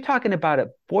 If you're talking about a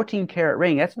 14 karat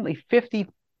ring, that's only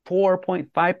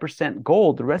 54.5%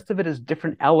 gold. The rest of it is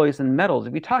different alloys and metals.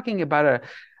 If you're talking about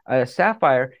a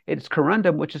sapphire, it's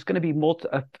corundum, which is going to be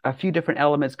a few different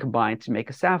elements combined to make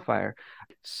a sapphire.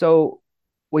 So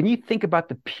when you think about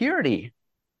the purity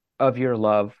of your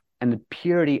love and the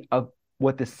purity of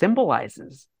what this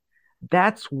symbolizes,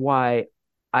 that's why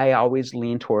I always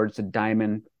lean towards the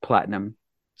diamond platinum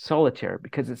solitaire,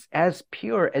 because it's as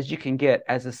pure as you can get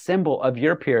as a symbol of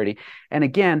your purity. And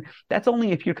again, that's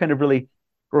only if you're kind of really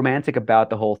romantic about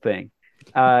the whole thing.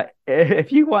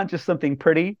 If you want just something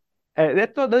pretty,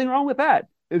 that's nothing wrong with that.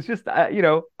 It's just,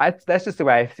 that's just the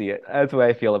way I see it. That's the way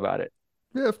I feel about it.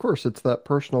 yeah, of course, it's that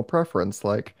personal preference.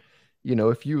 Like,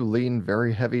 if you lean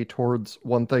very heavy towards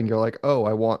one thing, you're like, oh,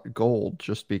 I want gold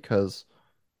just because,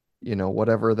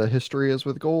 whatever the history is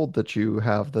with gold that you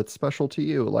have that's special to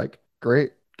you. Like,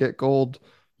 great, get gold.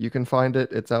 You can find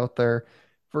it, it's out there.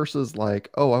 Versus like,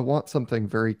 oh, I want something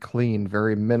very clean,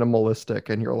 very minimalistic.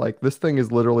 And you're like, this thing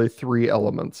is literally three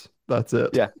elements. That's it.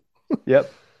 Yeah.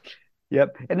 Yep.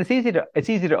 Yep. And it's easy to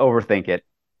overthink it.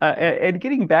 And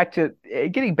getting back to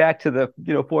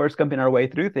the Forrest Gump in our way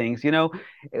through things.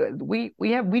 We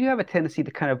do have a tendency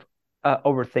to kind of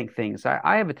overthink things.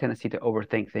 I have a tendency to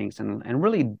overthink things and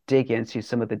really dig into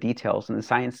some of the details and the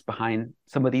science behind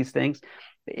some of these things. At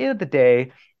the end of the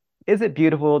day, is it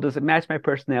beautiful? Does it match my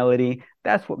personality?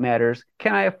 That's what matters.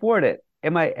 Can I afford it?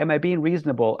 Am I being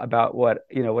reasonable about what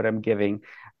I'm giving?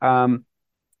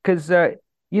 Because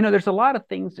there's a lot of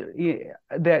things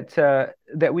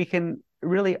that we can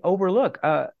really overlook.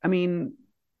 I mean,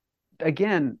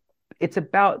 again, it's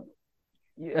about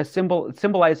a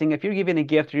symbolizing. If you're giving a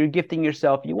gift or you're gifting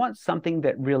yourself, you want something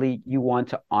that really you want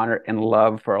to honor and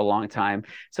love for a long time.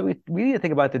 So we need to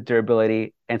think about the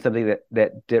durability and something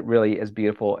that really is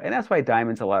beautiful. And that's why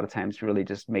diamonds a lot of times really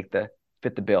just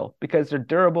fit the bill because they're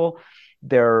durable,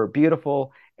 they're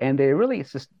beautiful, and they really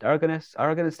just are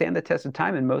gonna stand the test of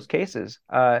time in most cases.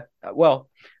 Well,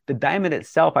 the diamond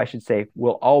itself, I should say,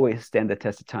 will always stand the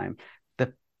test of time.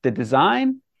 The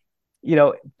design,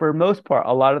 for most part,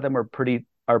 a lot of them are pretty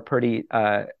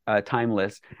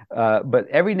timeless. But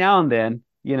every now and then,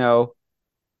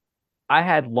 I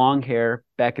had long hair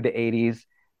back in the 80s,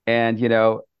 and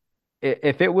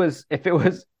if it was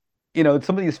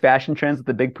some of these fashion trends with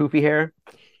the big poofy hair,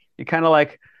 you're kind of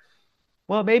like,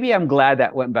 well, maybe I'm glad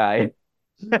that went by.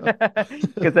 Yeah.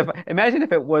 Because if imagine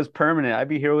if it was permanent, I'd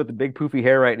be here with the big poofy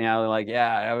hair right now. Like, yeah,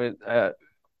 I would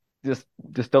just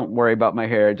don't worry about my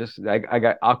hair. I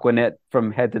got Aquanet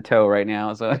from head to toe right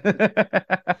now. So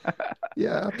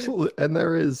Yeah, absolutely. And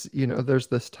there's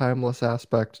this timeless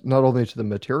aspect not only to the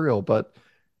material, but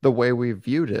the way we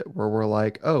viewed it, where we're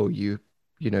like, oh,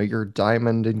 your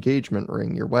diamond engagement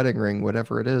ring, your wedding ring,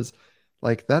 whatever it is,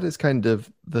 like that is kind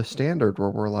of the standard where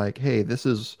we're like, hey, this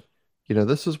is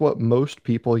what most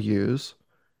people use,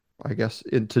 I guess,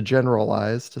 to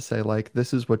generalize to say like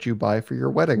this is what you buy for your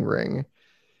wedding ring.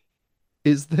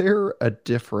 Is there a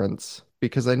difference?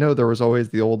 Because I know there was always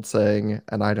the old saying,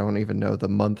 and I don't even know the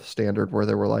month standard where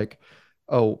they were like,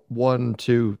 oh, 1,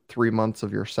 2, 3 months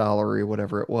of your salary,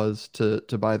 whatever it was, to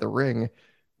buy the ring.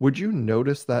 Would you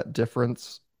notice that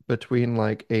difference between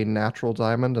like a natural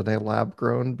diamond and a lab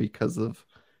grown because of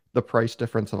the price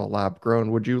difference of a lab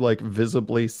grown? Would you like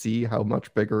visibly see how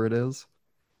much bigger it is?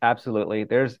 absolutely,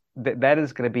 that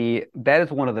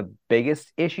is one of the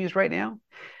biggest issues right now.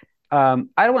 I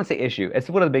don't want to say issue. It's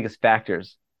one of the biggest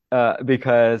factors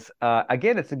because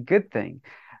again, it's a good thing.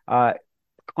 Uh,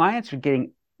 Clients are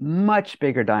getting much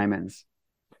bigger diamonds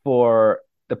for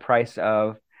the price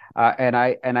of and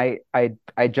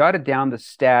I jotted down the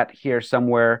stat here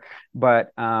somewhere,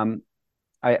 but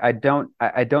I don't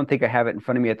think I have it in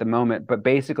front of me at the moment. But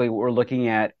basically, what we're looking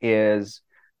at is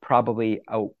probably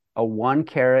a 1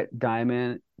 carat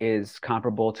diamond is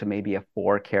comparable to maybe a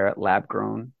 4 carat lab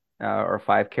grown or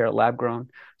 5 carat lab grown.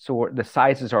 So the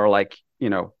sizes are like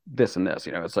this and this.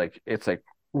 It's like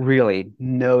really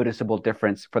noticeable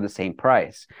difference for the same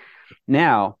price.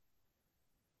 Now,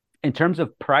 in terms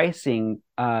of pricing,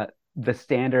 the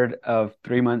standard of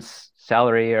 3 months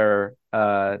salary or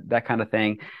that kind of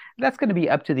thing, that's going to be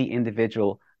up to the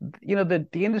individual. The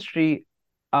industry,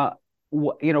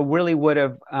 really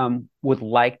would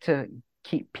like to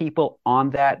keep people on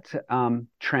that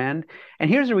trend. And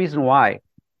here's the reason why.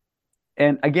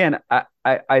 And again,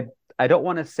 I don't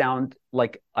want to sound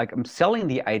like I'm selling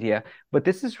the idea, but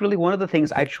this is really one of the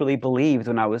things I truly believed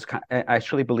I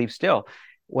truly believe still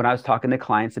when I was talking to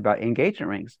clients about engagement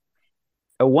rings.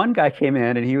 One guy came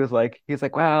in and he was like,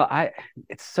 well,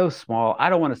 it's so small. I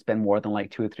don't want to spend more than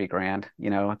like 2 or 3 grand.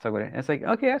 It's like,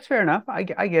 okay, that's fair enough. I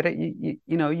get it.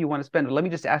 You want to spend it. Let me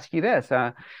just ask you this.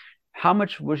 How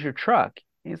much was your truck?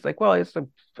 He's like, well, it's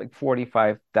like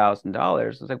 $45,000.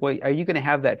 It's like, well, are you going to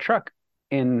have that truck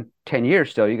in 10 years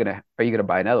still? Are you gonna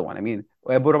buy another one? I mean,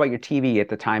 what about your TV at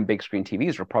the time? Big screen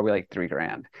TVs were probably like 3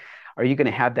 grand. Are you going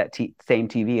to have that same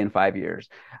TV in 5 years?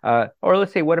 Or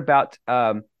let's say, what about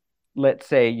let's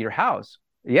say your house?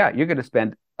 Yeah, you're going to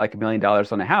spend like $1 million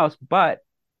on a house, but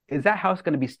is that house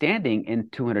going to be standing in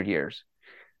 200 years?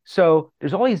 So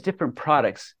there's all these different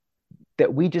products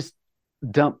that we just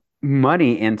dump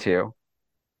money into,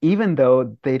 even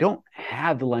though they don't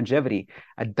have the longevity.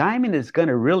 A diamond is going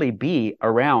to really be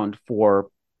around for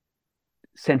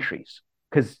centuries.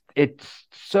 because it's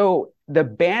so the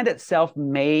band itself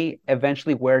may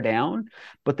eventually wear down,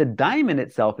 but the diamond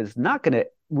itself is not going to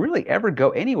really ever go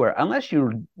anywhere unless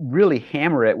you really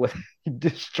hammer it with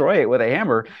destroy it with a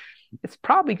hammer. It's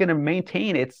probably going to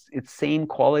maintain its same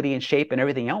quality and shape and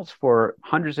everything else for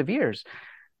hundreds of years.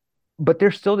 But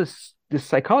there's still this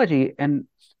psychology, and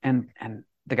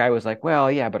the guy was like,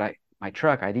 well, yeah, but I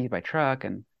need my truck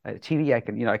and TV,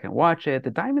 I can watch it.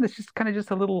 The diamond is just kind of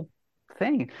just a little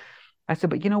thing. I said,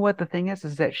 but you know what? The thing is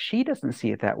that she doesn't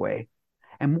see it that way.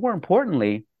 And more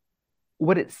importantly,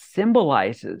 what it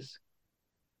symbolizes,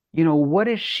 what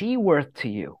is she worth to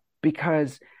you?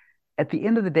 Because at the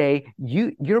end of the day,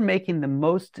 you're making the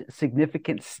most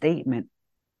significant statement.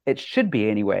 It should be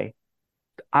anyway.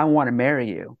 I want to marry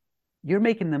you. You're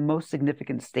making the most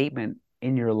significant statement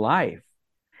in your life.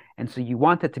 And so you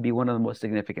want that to be one of the most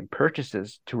significant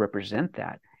purchases to represent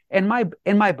that. In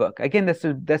my book, again, that's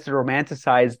a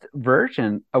romanticized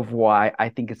version of why I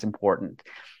think it's important.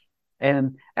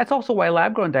 And that's also why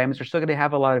lab grown diamonds are still going to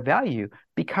have a lot of value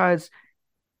because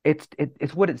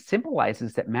it's what it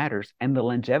symbolizes that matters and the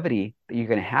longevity that you're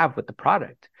going to have with the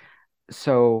product.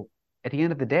 So at the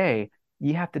end of the day,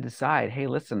 you have to decide, hey,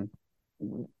 listen,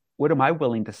 what am I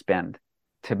willing to spend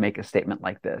to make a statement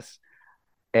like this?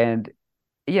 And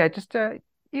yeah, just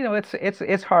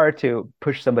it's hard to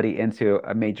push somebody into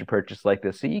a major purchase like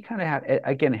this. So you kind of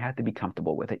have to be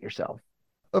comfortable with it yourself.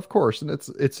 Of course, and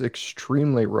it's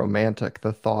extremely romantic,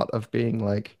 the thought of being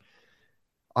like,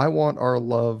 I want our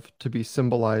love to be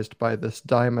symbolized by this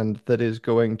diamond that is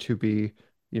going to be,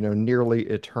 nearly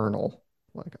eternal.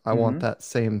 Like, I want Hmm. that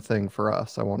same thing for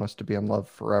us. I want us to be in love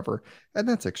forever. And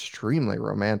that's extremely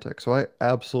romantic. So I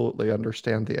absolutely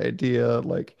understand the idea.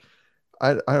 Like,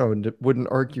 I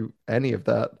wouldn't argue any of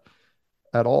that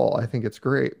at all. I think it's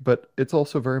great, but it's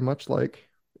also very much like,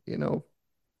 you know,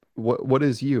 what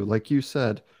is you? Like you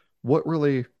said, what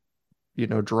really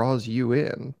draws you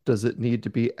in? Does it need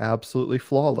to be absolutely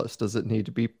flawless? Does it need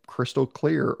to be crystal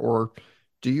clear? Or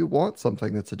do you want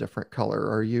something that's a different color?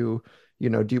 Are you,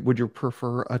 would you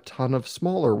prefer a ton of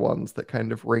smaller ones that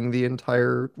kind of ring the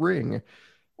entire ring?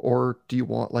 Or do you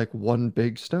want like one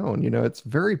big stone? It's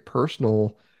very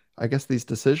personal, I guess, these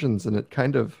decisions, and it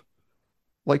kind of,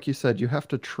 like you said, you have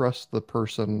to trust the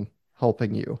person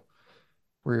helping you,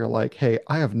 where you're like, hey,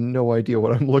 I have no idea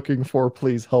what I'm looking for.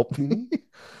 Please help me. Hmm.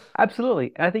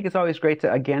 Absolutely. And I think it's always great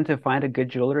to find a good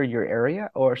jeweler in your area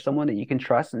or someone that you can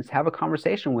trust and have a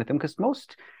conversation with them because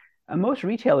most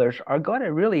retailers are going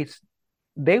to really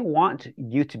they want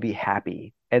you to be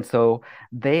happy. And so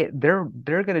they're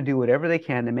going to do whatever they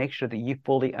can to make sure that you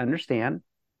fully understand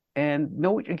and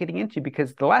know what you're getting into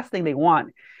because the last thing they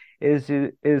want is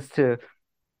to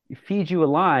feed you a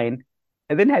line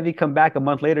and then have you come back a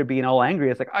month later being all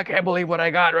angry. It's like, I can't believe what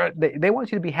I got. Right? They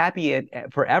want you to be happy and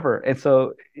forever. And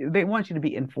so they want you to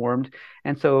be informed.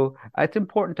 And so it's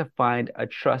important to find a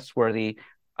trustworthy,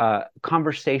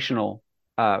 conversational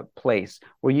place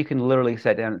where you can literally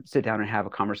sit down and have a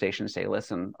conversation and say,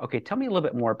 listen, okay, tell me a little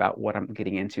bit more about what I'm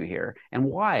getting into here and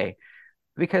why.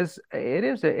 Because it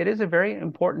is a very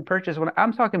important purchase. When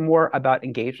I'm talking more about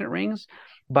engagement rings,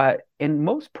 but in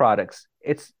most products,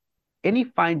 it's any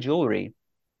fine jewelry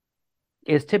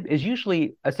is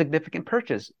usually a significant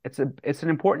purchase. It's an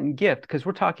important gift because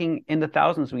we're talking in the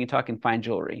thousands when you're talking fine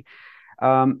jewelry.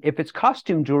 If it's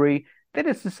costume jewelry, then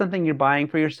it's just something you're buying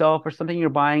for yourself or something you're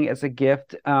buying as a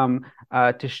gift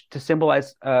to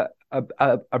symbolize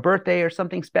a birthday or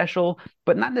something special,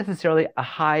 but not necessarily a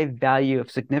high value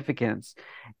of significance.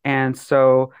 And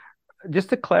so, just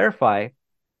to clarify,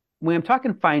 when I'm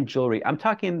talking fine jewelry, I'm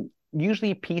talking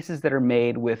usually pieces that are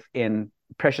made within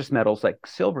precious metals like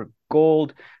silver,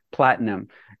 gold, platinum,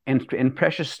 and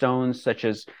precious stones such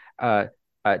as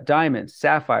diamonds,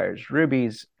 sapphires,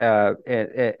 rubies,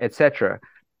 etc.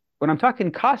 When I'm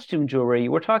talking costume jewelry,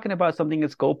 we're talking about something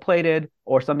that's gold plated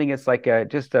or something that's like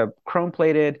just a chrome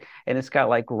plated and it's got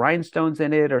like rhinestones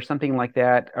in it or something like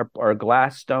that or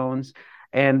glass stones.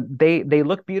 And they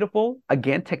look beautiful.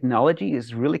 Again, technology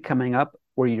is really coming up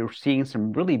where you're seeing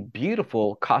some really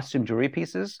beautiful costume jewelry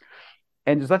pieces.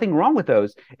 And there's nothing wrong with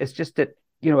those. It's just that,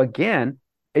 again,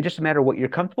 it just a matter what you're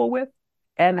comfortable with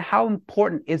and how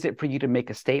important is it for you to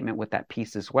make a statement with that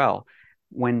piece as well.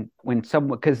 When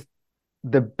someone, because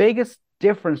the biggest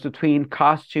difference between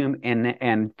costume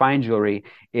and fine jewelry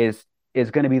is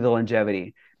going to be the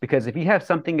longevity. Because if you have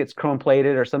something that's chrome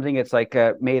plated or something that's like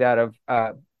made out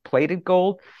of plated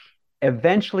gold,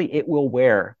 eventually it will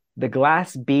wear. The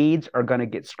glass beads are going to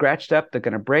get scratched up. They're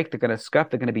going to break. They're going to scuff.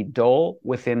 They're going to be dull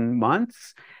within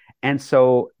months. And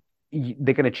so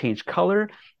they're going to change color.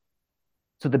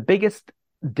 So the biggest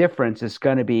difference is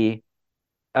going to be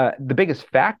the biggest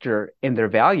factor in their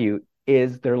value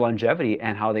is their longevity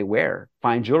and how they wear.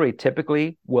 Fine jewelry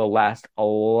typically will last a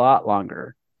lot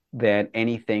longer than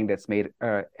anything that's made,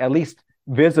 at least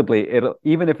visibly. It'll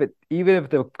even if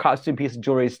the costume piece of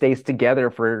jewelry stays together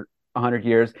for 100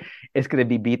 years, it's going to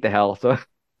be beat to hell. So,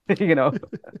 you know,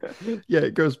 Yeah,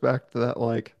 it goes back to that,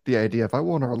 like the idea of I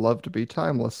want our love to be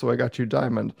timeless, so I got you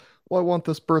diamond. Well, I want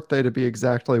this birthday to be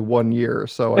exactly 1 year,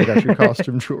 so I got you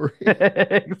costume jewelry.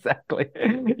 exactly.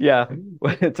 Yeah,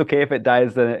 well, it's okay if it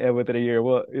dies within a year.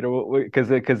 Well, because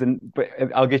but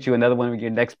I'll get you another one with your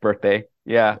next birthday.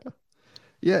 Yeah.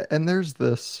 Yeah, and there's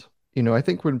this, I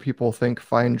think when people think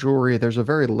fine jewelry, there's a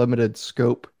very limited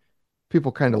scope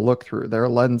people kind of look through. Their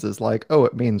lens is like, oh,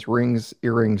 it means rings,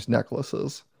 earrings,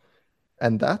 necklaces.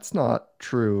 And that's not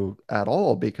true at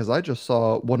all because I just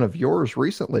saw one of yours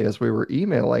recently as we were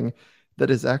emailing that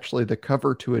is actually the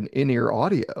cover to an in-ear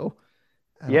audio.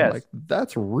 And I'm like, Yes.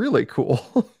 that's really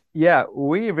cool. Yeah.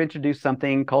 We've introduced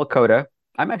something called Coda.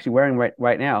 I'm actually wearing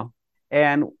right now,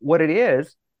 and what it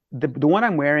is, the one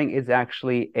I'm wearing is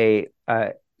actually a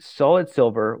solid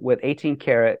silver with 18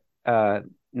 karat. Now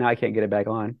I can't get it back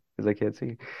on because I can't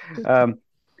see. Um,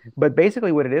 But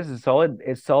basically, what it is solid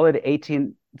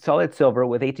 18 solid silver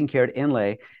with 18 karat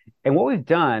inlay. And what we've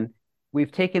done,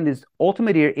 we've taken these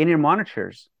ultimate ear in-ear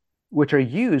monitors, which are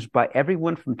used by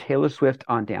everyone from Taylor Swift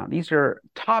on down. These are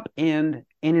top end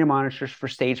in-ear monitors for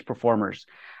stage performers,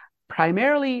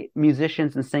 primarily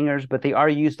musicians and singers, but they are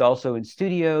used also in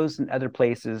studios and other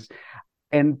places.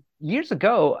 And years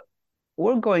ago,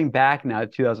 we're going back now to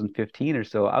 2015 or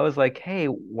so. I was like, hey,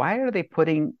 why are they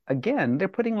putting again? They're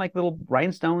putting like little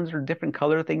rhinestones or different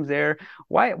color things there.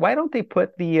 Why don't they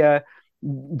put the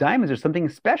diamonds or something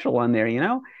special on there?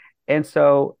 And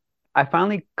so I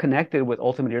finally connected with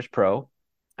Ultimate Ears Pro,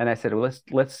 and I said, well,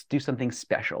 let's do something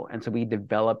special. And so we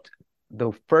developed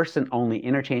the first and only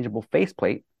interchangeable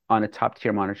faceplate on a top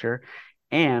tier monitor,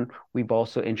 and we've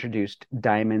also introduced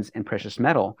diamonds and precious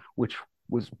metal, which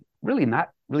was really not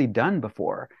really done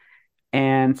before.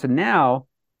 And so now,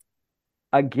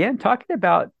 again, talking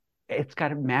about it's got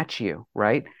to match you,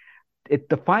 right?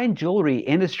 The fine jewelry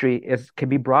industry can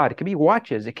be broad. It can be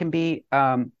watches. It can be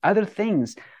other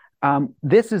things.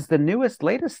 This is the newest,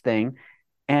 latest thing.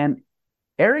 And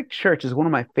Eric Church is one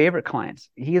of my favorite clients.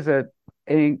 He is an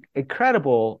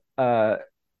incredible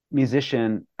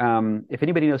musician. If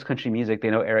anybody knows country music,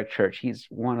 they know Eric Church. He's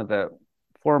one of the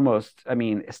foremost, I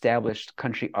mean, established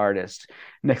country artists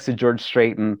next to George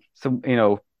Strait and some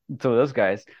of those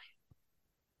guys.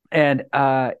 And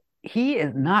he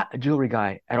is not a jewelry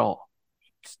guy at all.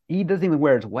 He doesn't even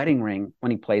wear his wedding ring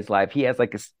when he plays live. He has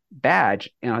like a badge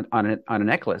on a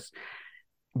necklace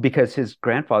because his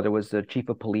grandfather was the chief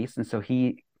of police, and so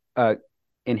he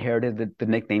inherited the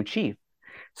nickname Chief.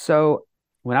 So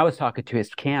when I was talking to his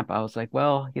camp, I was like,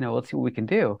 well, let's see what we can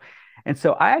do. And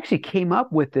so I actually came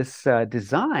up with this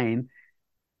design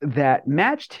that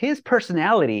matched his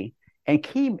personality and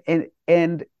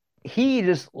he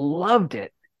just loved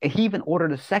it. He even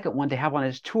ordered a second one to have on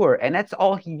his tour, and that's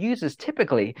all he uses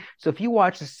typically. So if you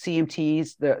watch the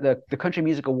CMTs, the Country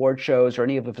Music Award shows, or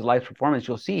any of his live performance,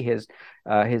 you'll see his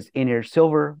in-ear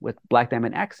silver with black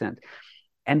diamond accent.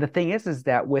 And the thing is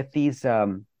that with these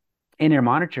in-ear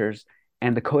monitors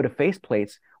and the Coda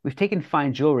faceplates, we've taken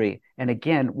fine jewelry, and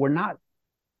again, we're not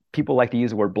people like to use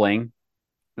the word bling.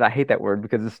 I hate that word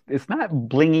because it's not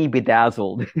blingy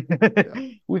bedazzled. Yeah.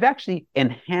 We've actually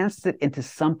enhanced it into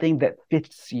something that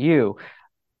fits you,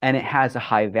 and it has a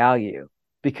high value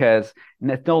because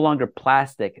it's no longer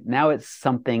plastic. Now it's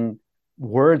something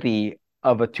worthy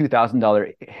of a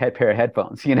 $2,000 pair of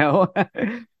headphones.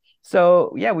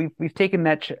 So yeah, we've taken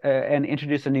that and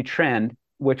introduced a new trend,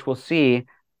 which we'll see.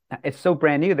 It's so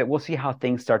brand new that we'll see how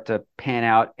things start to pan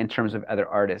out in terms of other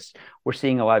artists. We're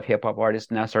seeing a lot of hip hop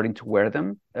artists now starting to wear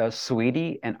them.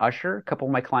 Sweetie and Usher, a couple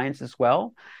of my clients as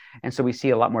well, and so we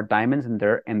see a lot more diamonds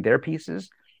in their pieces.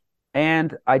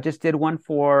 And I just did one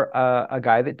for a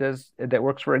guy that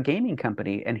works for a gaming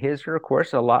company, and his are, of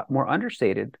course, a lot more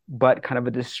understated, but kind of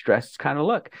a distressed kind of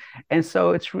look. And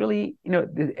so it's really,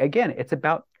 again, it's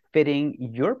about fitting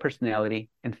your personality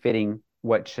and fitting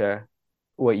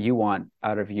what you want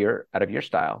out of your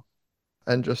style.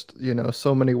 And just,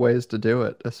 so many ways to do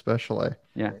it, especially.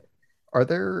 Yeah, Are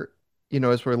there,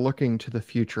 as we're looking to the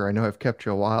future, I know I've kept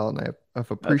you a while and I've that's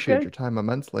appreciated okay. your time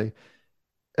immensely.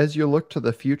 As you look to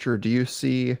the future, do you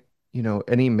see,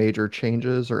 any major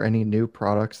changes or any new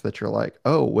products that you're like,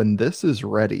 oh, when this is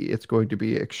ready, it's going to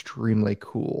be extremely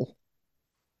cool?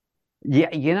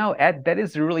 Yeah, Ed, that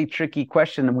is a really tricky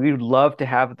question. And we would love to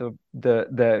have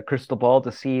the crystal ball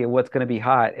to see what's going to be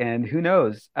hot, and who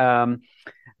knows?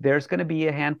 There's going to be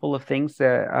a handful of things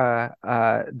that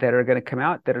are going to come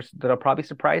out that'll probably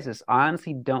surprise us. I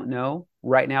honestly don't know.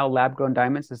 Right now, lab grown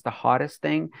diamonds is the hottest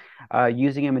thing.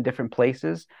 Using them in different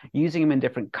places, using them in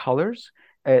different colors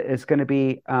is going to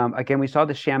be. Again, we saw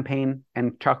the champagne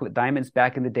and chocolate diamonds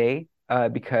back in the day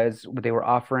because they were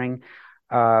offering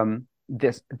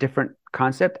this different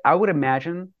concept. I would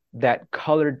imagine that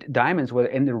colored diamonds, whether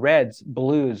in the reds,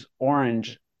 blues,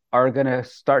 orange, are going to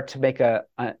start to make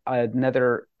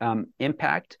another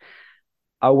impact.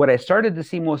 What I started to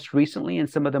see most recently in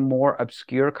some of the more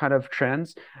obscure kind of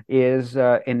trends is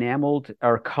enameled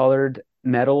or colored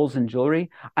metals and jewelry.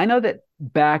 I know that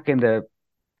back in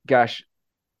gosh,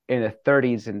 in the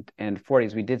 30s and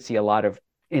 40s, we did see a lot of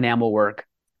enamel work,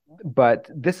 but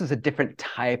this is a different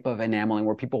type of enameling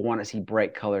where people want to see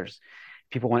bright colors.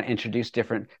 People want to introduce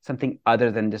something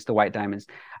other than just the white diamonds.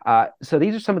 So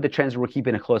these are some of the trends we're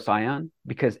keeping a close eye on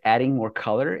because adding more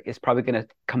color is probably going to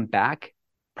come back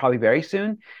probably very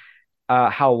soon.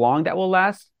 How long that will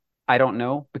last, I don't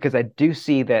know, because I do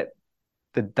see that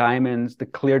the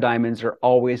clear diamonds are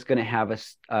always going to have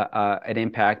an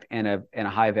impact and a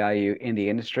high value in the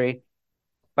industry.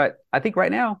 But I think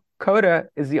right now, Coda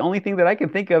is the only thing that I can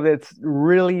think of that's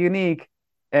really unique,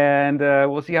 and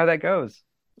we'll see how that goes.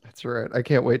 That's right. I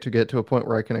can't wait to get to a point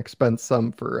where I can expense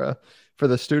some for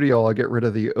the studio. I'll get rid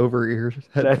of the over-ear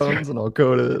That's headphones right. and I'll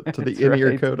go to the That's in-ear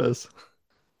right. codas.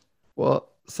 Well,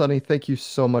 Sonny, thank you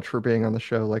so much for being on the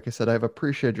show. Like I said, I've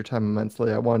appreciated your time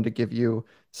immensely. I wanted to give you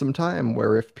some time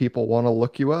where if people want to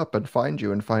look you up and find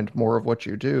you and find more of what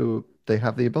you do, they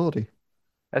have the ability.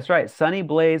 That's right.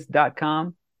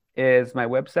 Sonnyblaze.com is my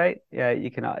website. Yeah,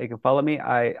 you can follow me.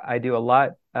 I do a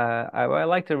lot. I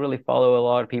like to really follow a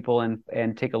lot of people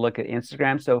and take a look at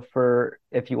Instagram. So for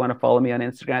if you want to follow me on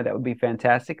Instagram, that would be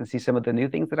fantastic and see some of the new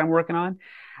things that I'm working on.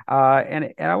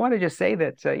 And I want to just say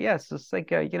that yes, it's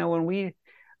like when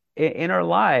in our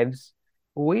lives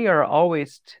we are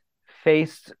always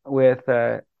faced with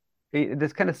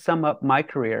this kind of sum up my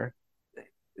career.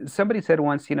 Somebody said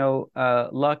once,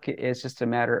 luck is just a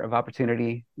matter of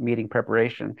opportunity meeting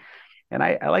preparation. And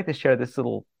I like to share this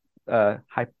little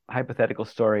hypothetical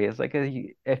story. It's like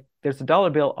if there's a dollar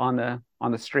bill on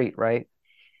the street, right?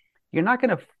 You're not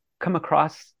going to come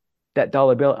across that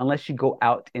dollar bill unless you go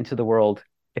out into the world.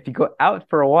 If you go out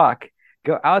for a walk,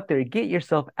 go out there, get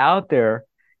yourself out there,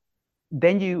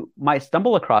 then you might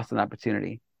stumble across an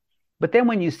opportunity. But then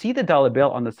when you see the dollar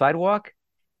bill on the sidewalk,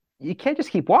 you can't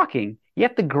just keep walking. You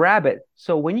have to grab it.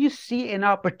 So when you see an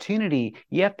opportunity,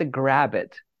 you have to grab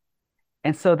it.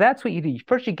 And so that's what you do.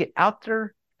 First, you get out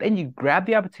there, then you grab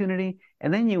the opportunity,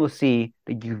 and then you will see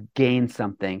that you've gained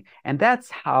something. And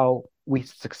that's how we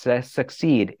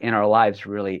succeed in our lives,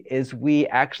 really, is we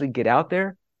actually get out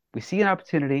there, we see an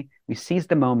opportunity, we seize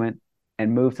the moment,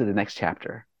 and move to the next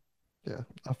chapter. Yeah,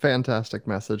 a fantastic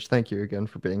message. Thank you again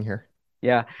for being here.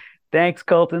 Yeah. Thanks,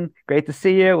 Colton. Great to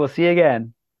see you. We'll see you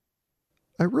again.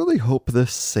 I really hope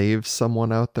this saves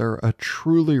someone out there a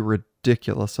truly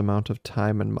ridiculous amount of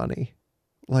time and money.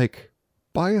 Like,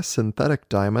 buy a synthetic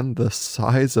diamond the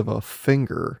size of a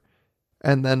finger,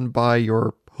 and then buy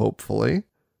your, hopefully,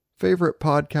 favorite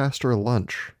podcaster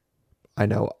lunch. I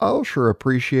know I'll sure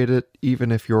appreciate it,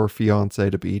 even if your fiance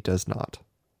to be does not.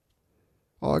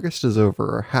 August is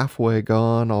over, halfway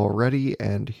gone already,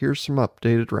 and here's some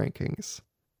updated rankings.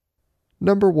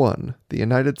 Number 1, the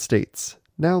United States,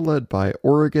 now led by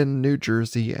Oregon, New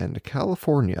Jersey, and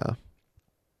California.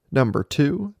 Number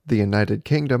 2, the United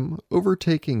Kingdom,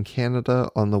 overtaking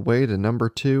Canada on the way to number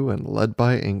 2 and led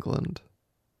by England.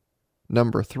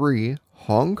 Number 3,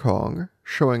 Hong Kong,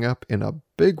 showing up in a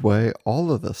big way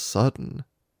all of a sudden.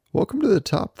 Welcome to the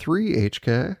top 3,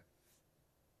 HK.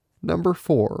 Number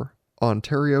 4,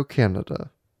 Ontario, Canada.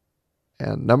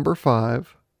 And number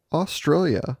 5,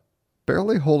 Australia,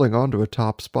 barely holding on to a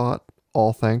top spot,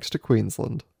 all thanks to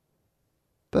Queensland.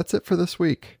 That's it for this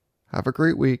week. Have a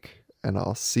great week, and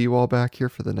I'll see you all back here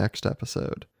for the next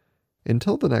episode.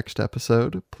 Until the next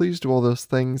episode, please do all those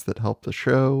things that help the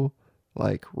show,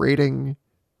 like rating,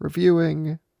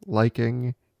 reviewing,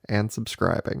 liking, and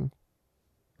subscribing.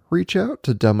 Reach out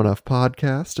to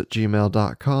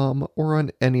dumbenoughpodcast@gmail.com or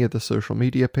on any of the social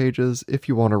media pages if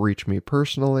you want to reach me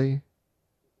personally.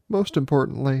 Most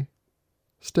importantly,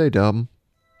 stay dumb.